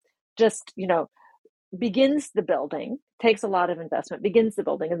developer just, begins the building, takes a lot of investment, begins the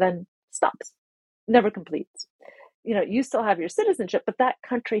building, and then stops, never completes. You still have your citizenship, but that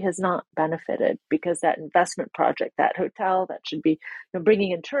country has not benefited because that investment project, that hotel that should be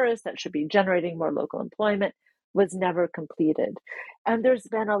bringing in tourists, that should be generating more local employment, was never completed. And there's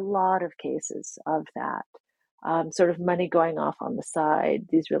been a lot of cases of that. Sort of money going off on the side,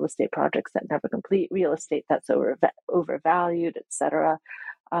 these real estate projects that never complete, real estate that's overvalued, et cetera.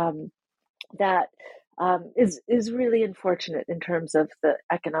 That is really unfortunate in terms of the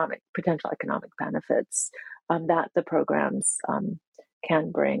potential economic benefits that the programs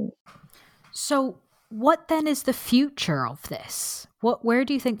can bring. So what then is the future of this? Where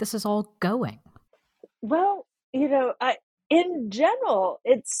do you think this is all going? Well, in general,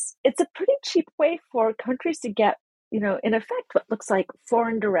 it's a pretty cheap way for countries to get in effect, what looks like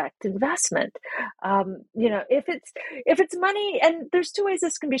foreign direct investment. If it's money, and there's two ways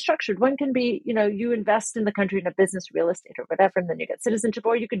this can be structured. One can be, you invest in the country in a business, real estate, or whatever, and then you get citizenship,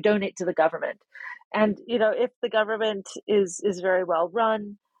 or you could donate to the government. And if the government is very well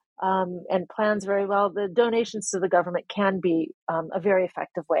run, and plans very well, the donations to the government can be a very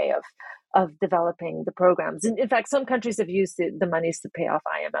effective way of developing the programs. In fact, some countries have used the monies to pay off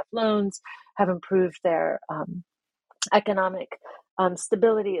IMF loans, have improved their economic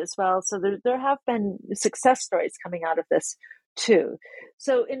stability as well. So there have been success stories coming out of this too.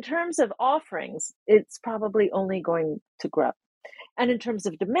 So in terms of offerings, it's probably only going to grow. And in terms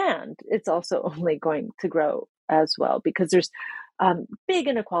of demand, it's also only going to grow as well, because there's big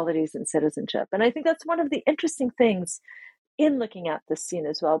inequalities in citizenship. And I think that's one of the interesting things in looking at this scene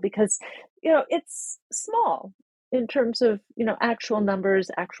as well, because, it's small in terms of, actual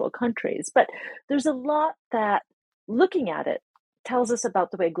numbers, actual countries, but there's a lot that looking at it tells us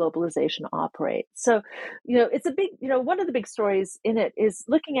about the way globalization operates. So, it's a big, one of the big stories in it is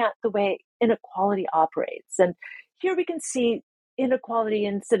looking at the way inequality operates. And here we can see inequality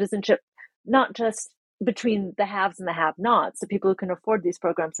in citizenship, not just between the haves and the have-nots, the people who can afford these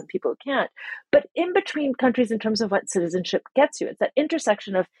programs and people who can't, but in between countries in terms of what citizenship gets you. It's that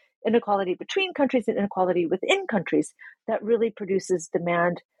intersection of inequality between countries and inequality within countries that really produces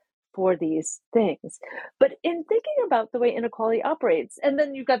demand for these things. But in thinking about the way inequality operates, and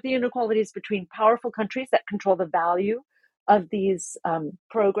then you've got the inequalities between powerful countries that control the value of these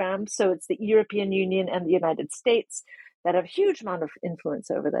programs. So it's the European Union and the United States that have a huge amount of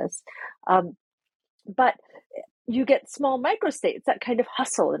influence over this. But you get small microstates that kind of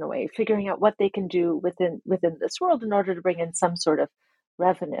hustle in a way, figuring out what they can do within this world in order to bring in some sort of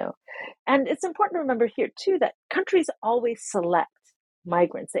revenue. And it's important to remember here too that countries always select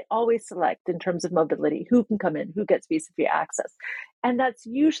migrants. They always select in terms of mobility, who can come in, who gets visa-free access. And that's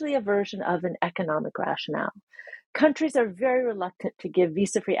usually a version of an economic rationale. Countries are very reluctant to give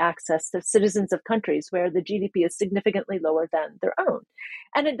visa-free access to citizens of countries where the GDP is significantly lower than their own.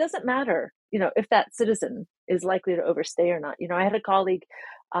 And it doesn't matter, if that citizen is likely to overstay or not. I had a colleague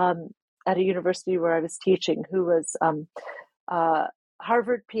at a university where I was teaching who was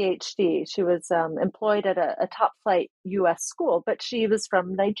Harvard PhD. She was employed at a top flight US school, but she was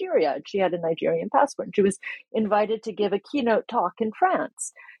from Nigeria. She had a Nigerian passport. And she was invited to give a keynote talk in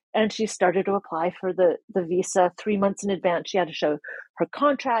France. And she started to apply for the visa 3 months in advance. She had to show her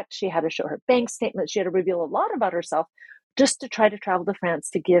contract. She had to show her bank statement. She had to reveal a lot about herself just to try to travel to France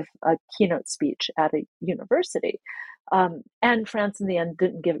to give a keynote speech at a university. And France, in the end,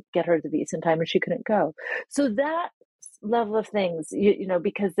 didn't get her the visa in time, and she couldn't go. So that level of things,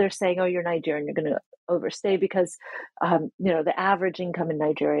 because they're saying, oh, you're Nigerian, you're going to overstay because, the average income in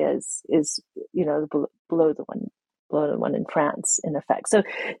Nigeria is below the one in France, in effect. So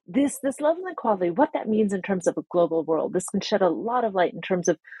this level of inequality, what that means in terms of a global world, this can shed a lot of light in terms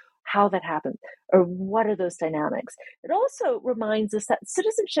of how that happens, or what are those dynamics. It also reminds us that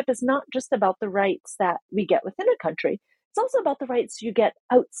citizenship is not just about the rights that we get within a country, it's also about the rights you get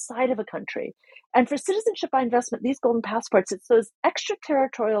outside of a country. And for citizenship by investment, these golden passports, it's those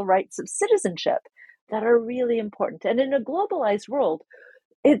extraterritorial rights of citizenship that are really important. And in a globalized world,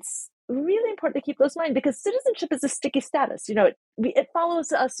 it's really important to keep those in mind, because citizenship is a sticky status. It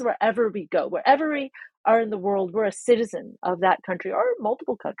follows us wherever we go, wherever we are in the world, we're a citizen of that country, or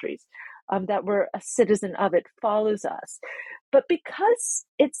multiple countries that we're a citizen of. It follows us. But because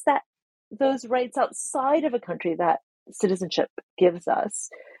it's those rights outside of a country that citizenship gives us,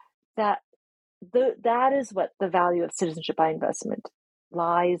 that is what the value of citizenship by investment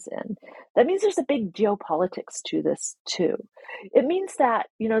lies in. That means there's a big geopolitics to this too. It means that,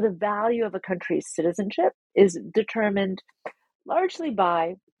 the value of a country's citizenship is determined largely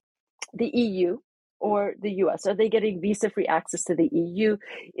by the EU or the US. Are they getting visa-free access to the EU?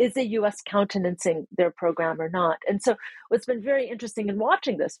 Is the US countenancing their program or not? And so what's been very interesting in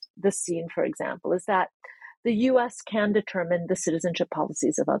watching this scene, for example, is that the US can determine the citizenship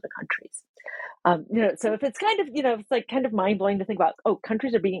policies of other countries. So if it's it's kind of mind-blowing to think about,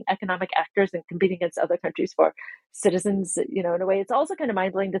 countries are being economic actors and competing against other countries for citizens, in a way. It's also kind of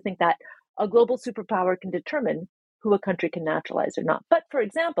mind-blowing to think that a global superpower can determine who a country can naturalize or not. But for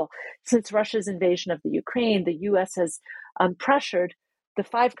example, since Russia's invasion of the Ukraine, the US has pressured the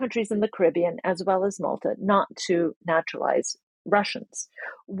 5 countries in the Caribbean, as well as Malta, not to naturalize Russians,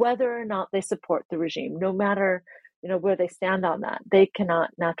 whether or not they support the regime, no matter where they stand on that. They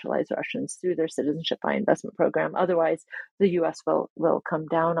cannot naturalize Russians through their citizenship by investment program. Otherwise, the U.S. will come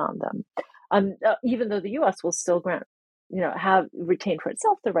down on them. Even though the U.S. will still grant have retained for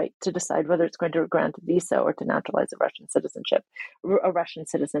itself the right to decide whether it's going to grant a visa or to naturalize a Russian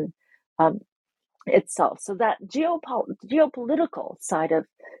citizen itself. So that geopolitical side of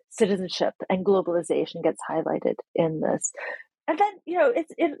citizenship and globalization gets highlighted in this. And then,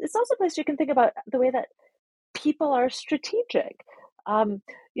 it's also a place you can think about the way that people are strategic.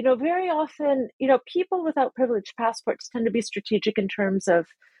 Very often, people without privileged passports tend to be strategic in terms of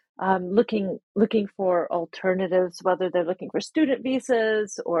looking for alternatives, whether they're looking for student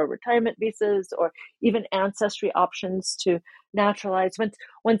visas or retirement visas or even ancestry options to naturalize.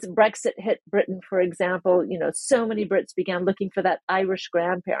 Once Brexit hit Britain, for example, so many Brits began looking for that Irish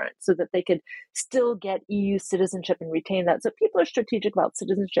grandparent so that they could still get EU citizenship and retain that. So people are strategic about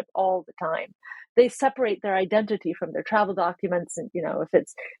citizenship all the time. They separate their identity from their travel documents. And, if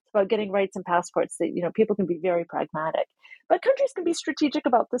it's about getting rights and passports, people can be very pragmatic. But countries can be strategic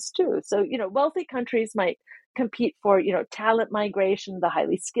about this too. So, wealthy countries might compete for, talent migration, the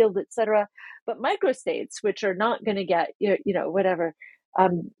highly skilled, et cetera. But microstates, which are not going to get, the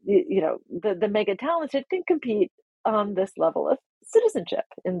mega talented, can compete on this level of citizenship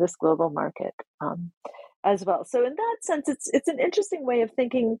in this global market as well. So in that sense, it's an interesting way of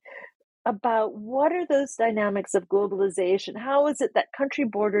thinking about what are those dynamics of globalization? How is it that country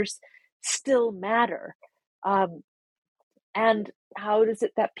borders still matter? And how is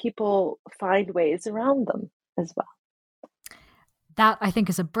it that people find ways around them as well? That, I think,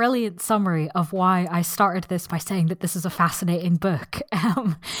 is a brilliant summary of why I started this by saying that this is a fascinating book.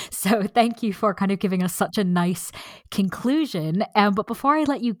 So thank you for kind of giving us such a nice conclusion. But before I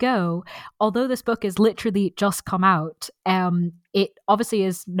let you go, although this book is literally just come out, it obviously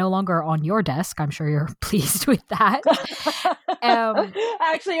is no longer on your desk. I'm sure you're pleased with that.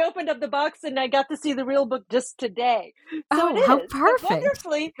 I actually opened up the box and I got to see the real book just today. So how perfect.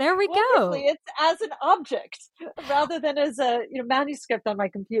 Wonderfully, there we go. It's as an object rather than as a manuscript on my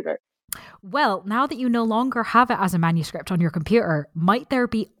computer. Well, now that you no longer have it as a manuscript on your computer, might there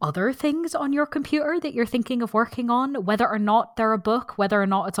be other things on your computer that you're thinking of working on, whether or not they're a book, whether or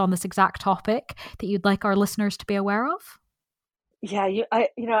not it's on this exact topic that you'd like our listeners to be aware of? Yeah,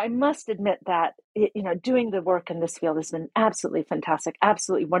 I must admit that, doing the work in this field has been absolutely fantastic,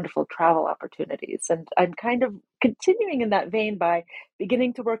 absolutely wonderful travel opportunities. And I'm kind of continuing in that vein by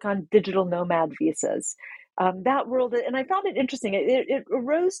beginning to work on digital nomad visas. That world, and I found it interesting. It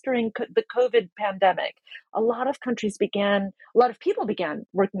arose during the COVID pandemic. A lot of people began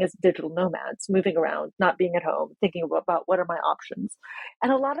working as digital nomads, moving around, not being at home, thinking about what are my options.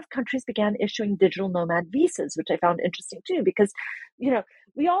 And a lot of countries began issuing digital nomad visas, which I found interesting too, because,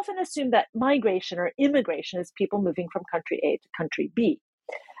 we often assume that migration or immigration is people moving from country A to country B.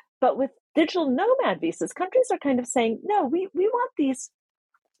 But with digital nomad visas, countries are kind of saying, no, we want these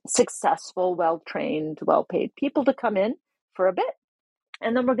successful, well-trained, well-paid people to come in for a bit,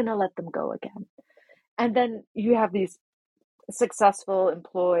 and then we're going to let them go again. And then you have these successful,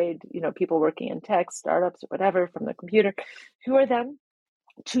 employed, people working in tech, startups, or whatever from the computer, who are then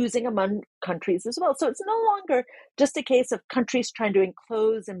choosing among countries as well. So it's no longer just a case of countries trying to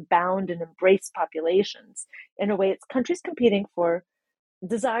enclose and bound and embrace populations. In a way, it's countries competing for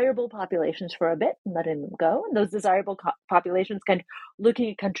desirable populations for a bit and letting them go. And those desirable populations kind of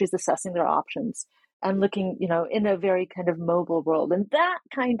looking at countries, assessing their options and looking, in a very kind of mobile world. And that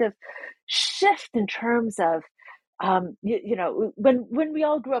kind of shift in terms of, when we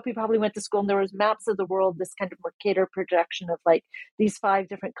all grew up, we probably went to school and there was maps of the world, this kind of Mercator projection of like these 5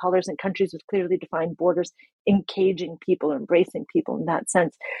 different colors and countries with clearly defined borders, engaging people, embracing people in that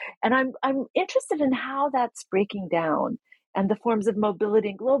sense. And I'm interested in how that's breaking down and the forms of mobility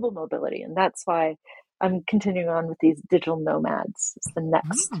and global mobility. And that's why I'm continuing on with these digital nomads. It's the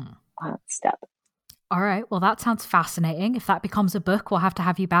next step. All right. Well, that sounds fascinating. If that becomes a book, we'll have to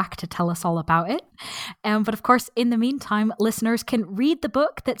have you back to tell us all about it. But of course, in the meantime, listeners can read the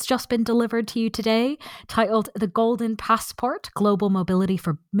book that's just been delivered to you today, titled The Golden Passport, Global Mobility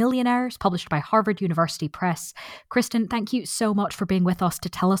for Millionaires, published by Harvard University Press. Kristin, thank you so much for being with us to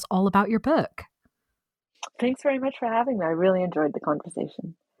tell us all about your book. Thanks very much for having me. I really enjoyed the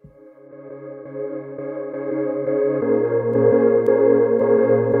conversation.